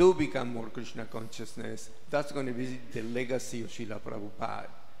if we do become more Krishna consciousness, that's going to be the legacy of Srila Prabhupada,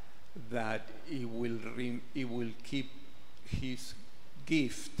 that he will keep his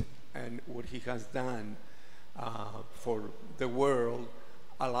gift and what he has done for the world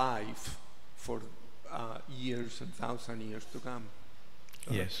alive for years and 1,000 years to come.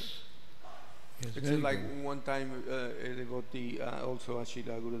 Yes. Yes, it's like good. One time a devotee also asked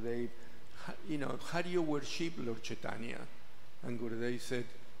Srila Gurudev, how do you worship Lord Chaitanya? And Gurudev said,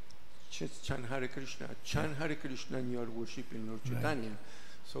 just chant Hare Krishna. Chant Hare Krishna and you are worshipping Lord Chaitanya. Right.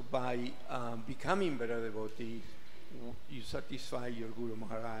 So by becoming better devotee, you satisfy your Guru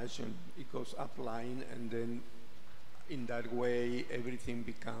Maharaj, and it goes upline, and then in that way everything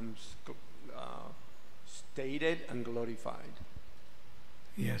becomes stated and glorified.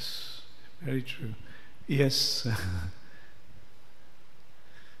 Yes, very true. Yes.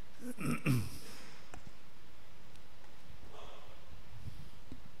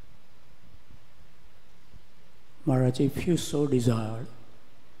 Maharaj, if you so desire,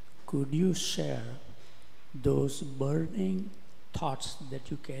 could you share those burning thoughts that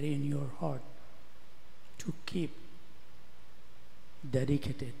you carry in your heart to keep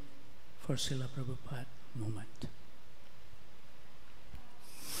dedicated for Srila Prabhupada movement?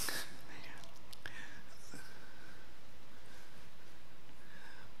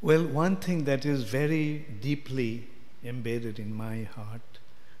 Well, one thing that is very deeply embedded in my heart,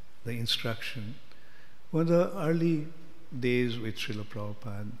 the instruction, were the early days with Srila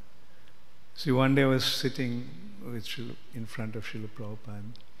Prabhupada. See, one day I was sitting in front of Srila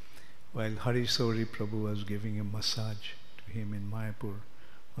Prabhupada while Hari Sauri Prabhu was giving a massage to him in Mayapur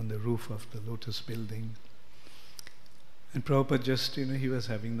on the roof of the Lotus building. And Prabhupada just, he was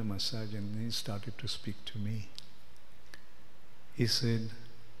having the massage and he started to speak to me. He said,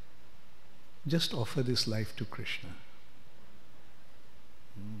 just offer this life to Krishna.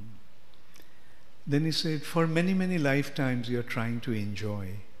 Then he said, for many, many lifetimes you are trying to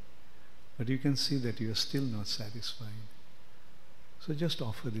enjoy, but you can see that you are still not satisfied. So just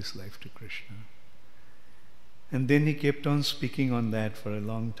offer this life to Krishna. And then he kept on speaking on that for a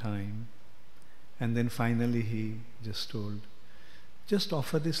long time. And then finally he just told, just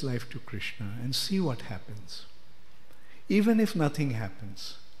offer this life to Krishna and see what happens. Even if nothing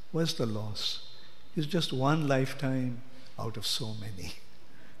happens, what's the loss? It's just one lifetime out of so many.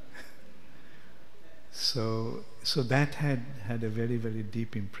 So that had a very, very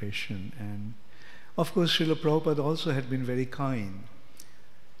deep impression. And of course, Srila Prabhupada also had been very kind.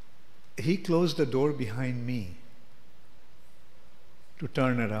 He closed the door behind me to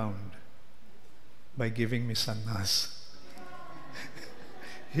turn around by giving me sannyas.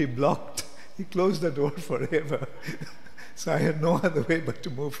 He closed the door forever. So I had no other way but to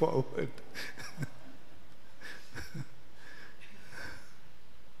move forward.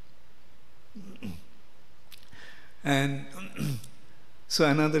 And so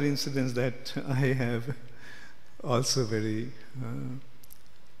another incident that I have also very,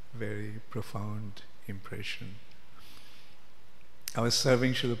 very profound impression. I was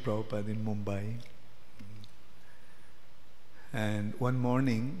serving Srila Prabhupada in Mumbai. And one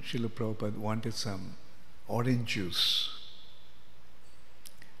morning, Srila Prabhupada wanted some orange juice.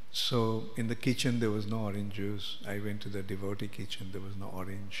 So in the kitchen there was no orange juice. I went to the devotee kitchen, there was no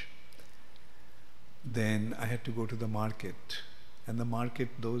orange. Then I had to go to the market. And the market,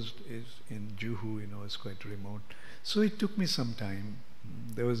 those is in Juhu, it's quite remote. So it took me some time.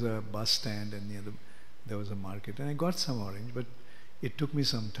 There was a bus stand and near there was a market, and I got some orange, but it took me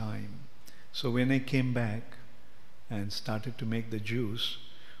some time. So when I came back and started to make the juice,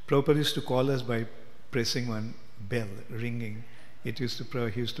 Prabhupada used to call us by pressing one bell, ringing. He used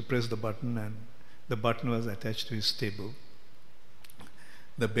to press the button, and the button was attached to his table.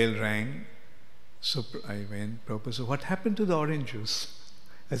 The bell rang, so I went. Prabhupada said, "What happened to the orange juice?"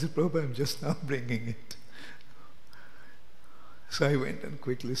 I said, "Prabhupada, I'm just now bringing it." So I went and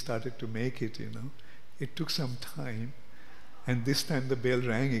quickly started to make it, It took some time, and this time the bell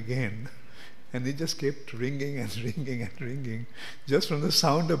rang again, and it just kept ringing and ringing and ringing. Just from the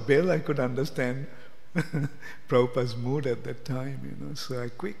sound of bell, I could understand Prabhupada's mood at that time, So I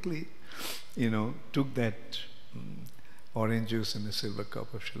quickly, took that orange juice in a silver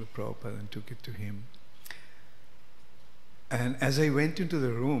cup of Srila Prabhupada and took it to him. And as I went into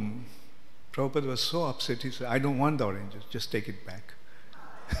the room, Prabhupada was so upset, he said, "I don't want the orange juice, just take it back."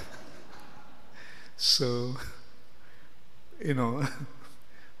 So,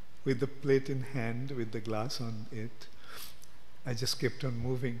 with the plate in hand, with the glass on it, I just kept on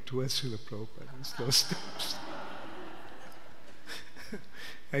moving towards Srila Prabhupada in slow steps.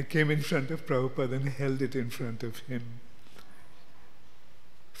 I came in front of Prabhupada and held it in front of him.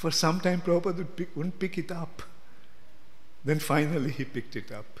 For some time, Prabhupada wouldn't pick it up. Then finally he picked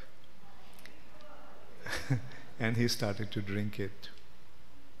it up. And he started to drink it.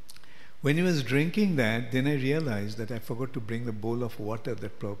 When he was drinking that, then I realized that I forgot to bring the bowl of water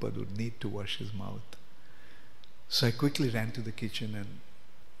that Prabhupada would need to wash his mouth. So I quickly ran to the kitchen and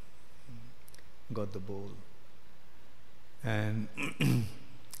got the bowl. And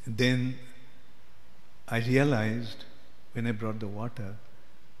then I realized when I brought the water,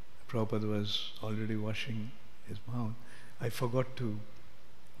 Prabhupada was already washing his mouth. I forgot to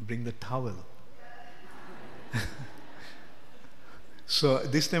bring the towel. So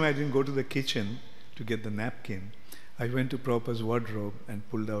this time I didn't go to the kitchen to get the napkin. I went to Prabhupada's wardrobe and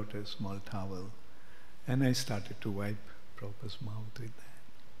pulled out a small towel. And I started to wipe Prabhupada's mouth with that.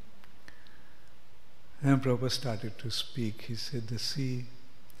 And Prabhupada started to speak. He said, "See,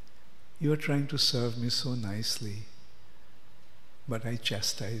 you are trying to serve me so nicely, but I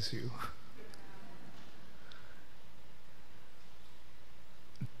chastise you.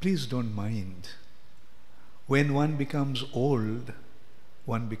 Please don't mind. When one becomes old,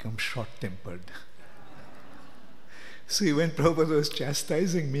 one becomes short-tempered." See, when Prabhupada was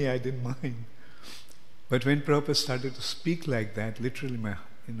chastising me, I didn't mind. But when Prabhupada started to speak like that, literally my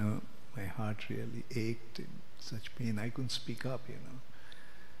heart really ached in such pain. I couldn't speak up,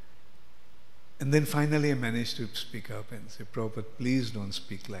 And then finally I managed to speak up and say, "Prabhupada, please don't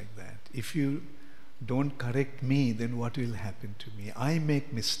speak like that. If you don't correct me, then what will happen to me? I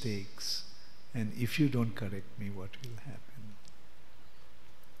make mistakes. And if you don't correct me, what will happen?"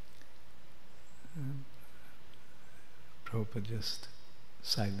 Prabhupada just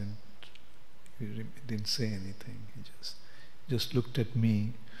silent. He didn't say anything. He just looked at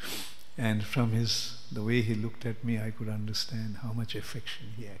me, and from the way he looked at me, I could understand how much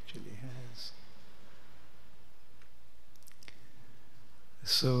affection he actually has.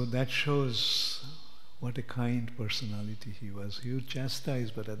 So that shows what a kind personality he was. He would chastise,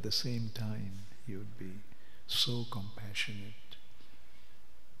 but at the same time, he would be so compassionate.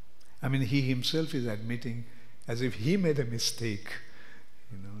 I mean, he himself is admitting as if he made a mistake,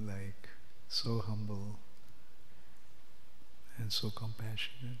 like so humble and so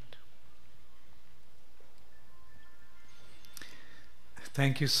compassionate.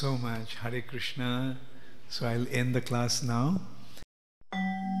 Thank you so much. Hare Krishna. So I'll end the class now.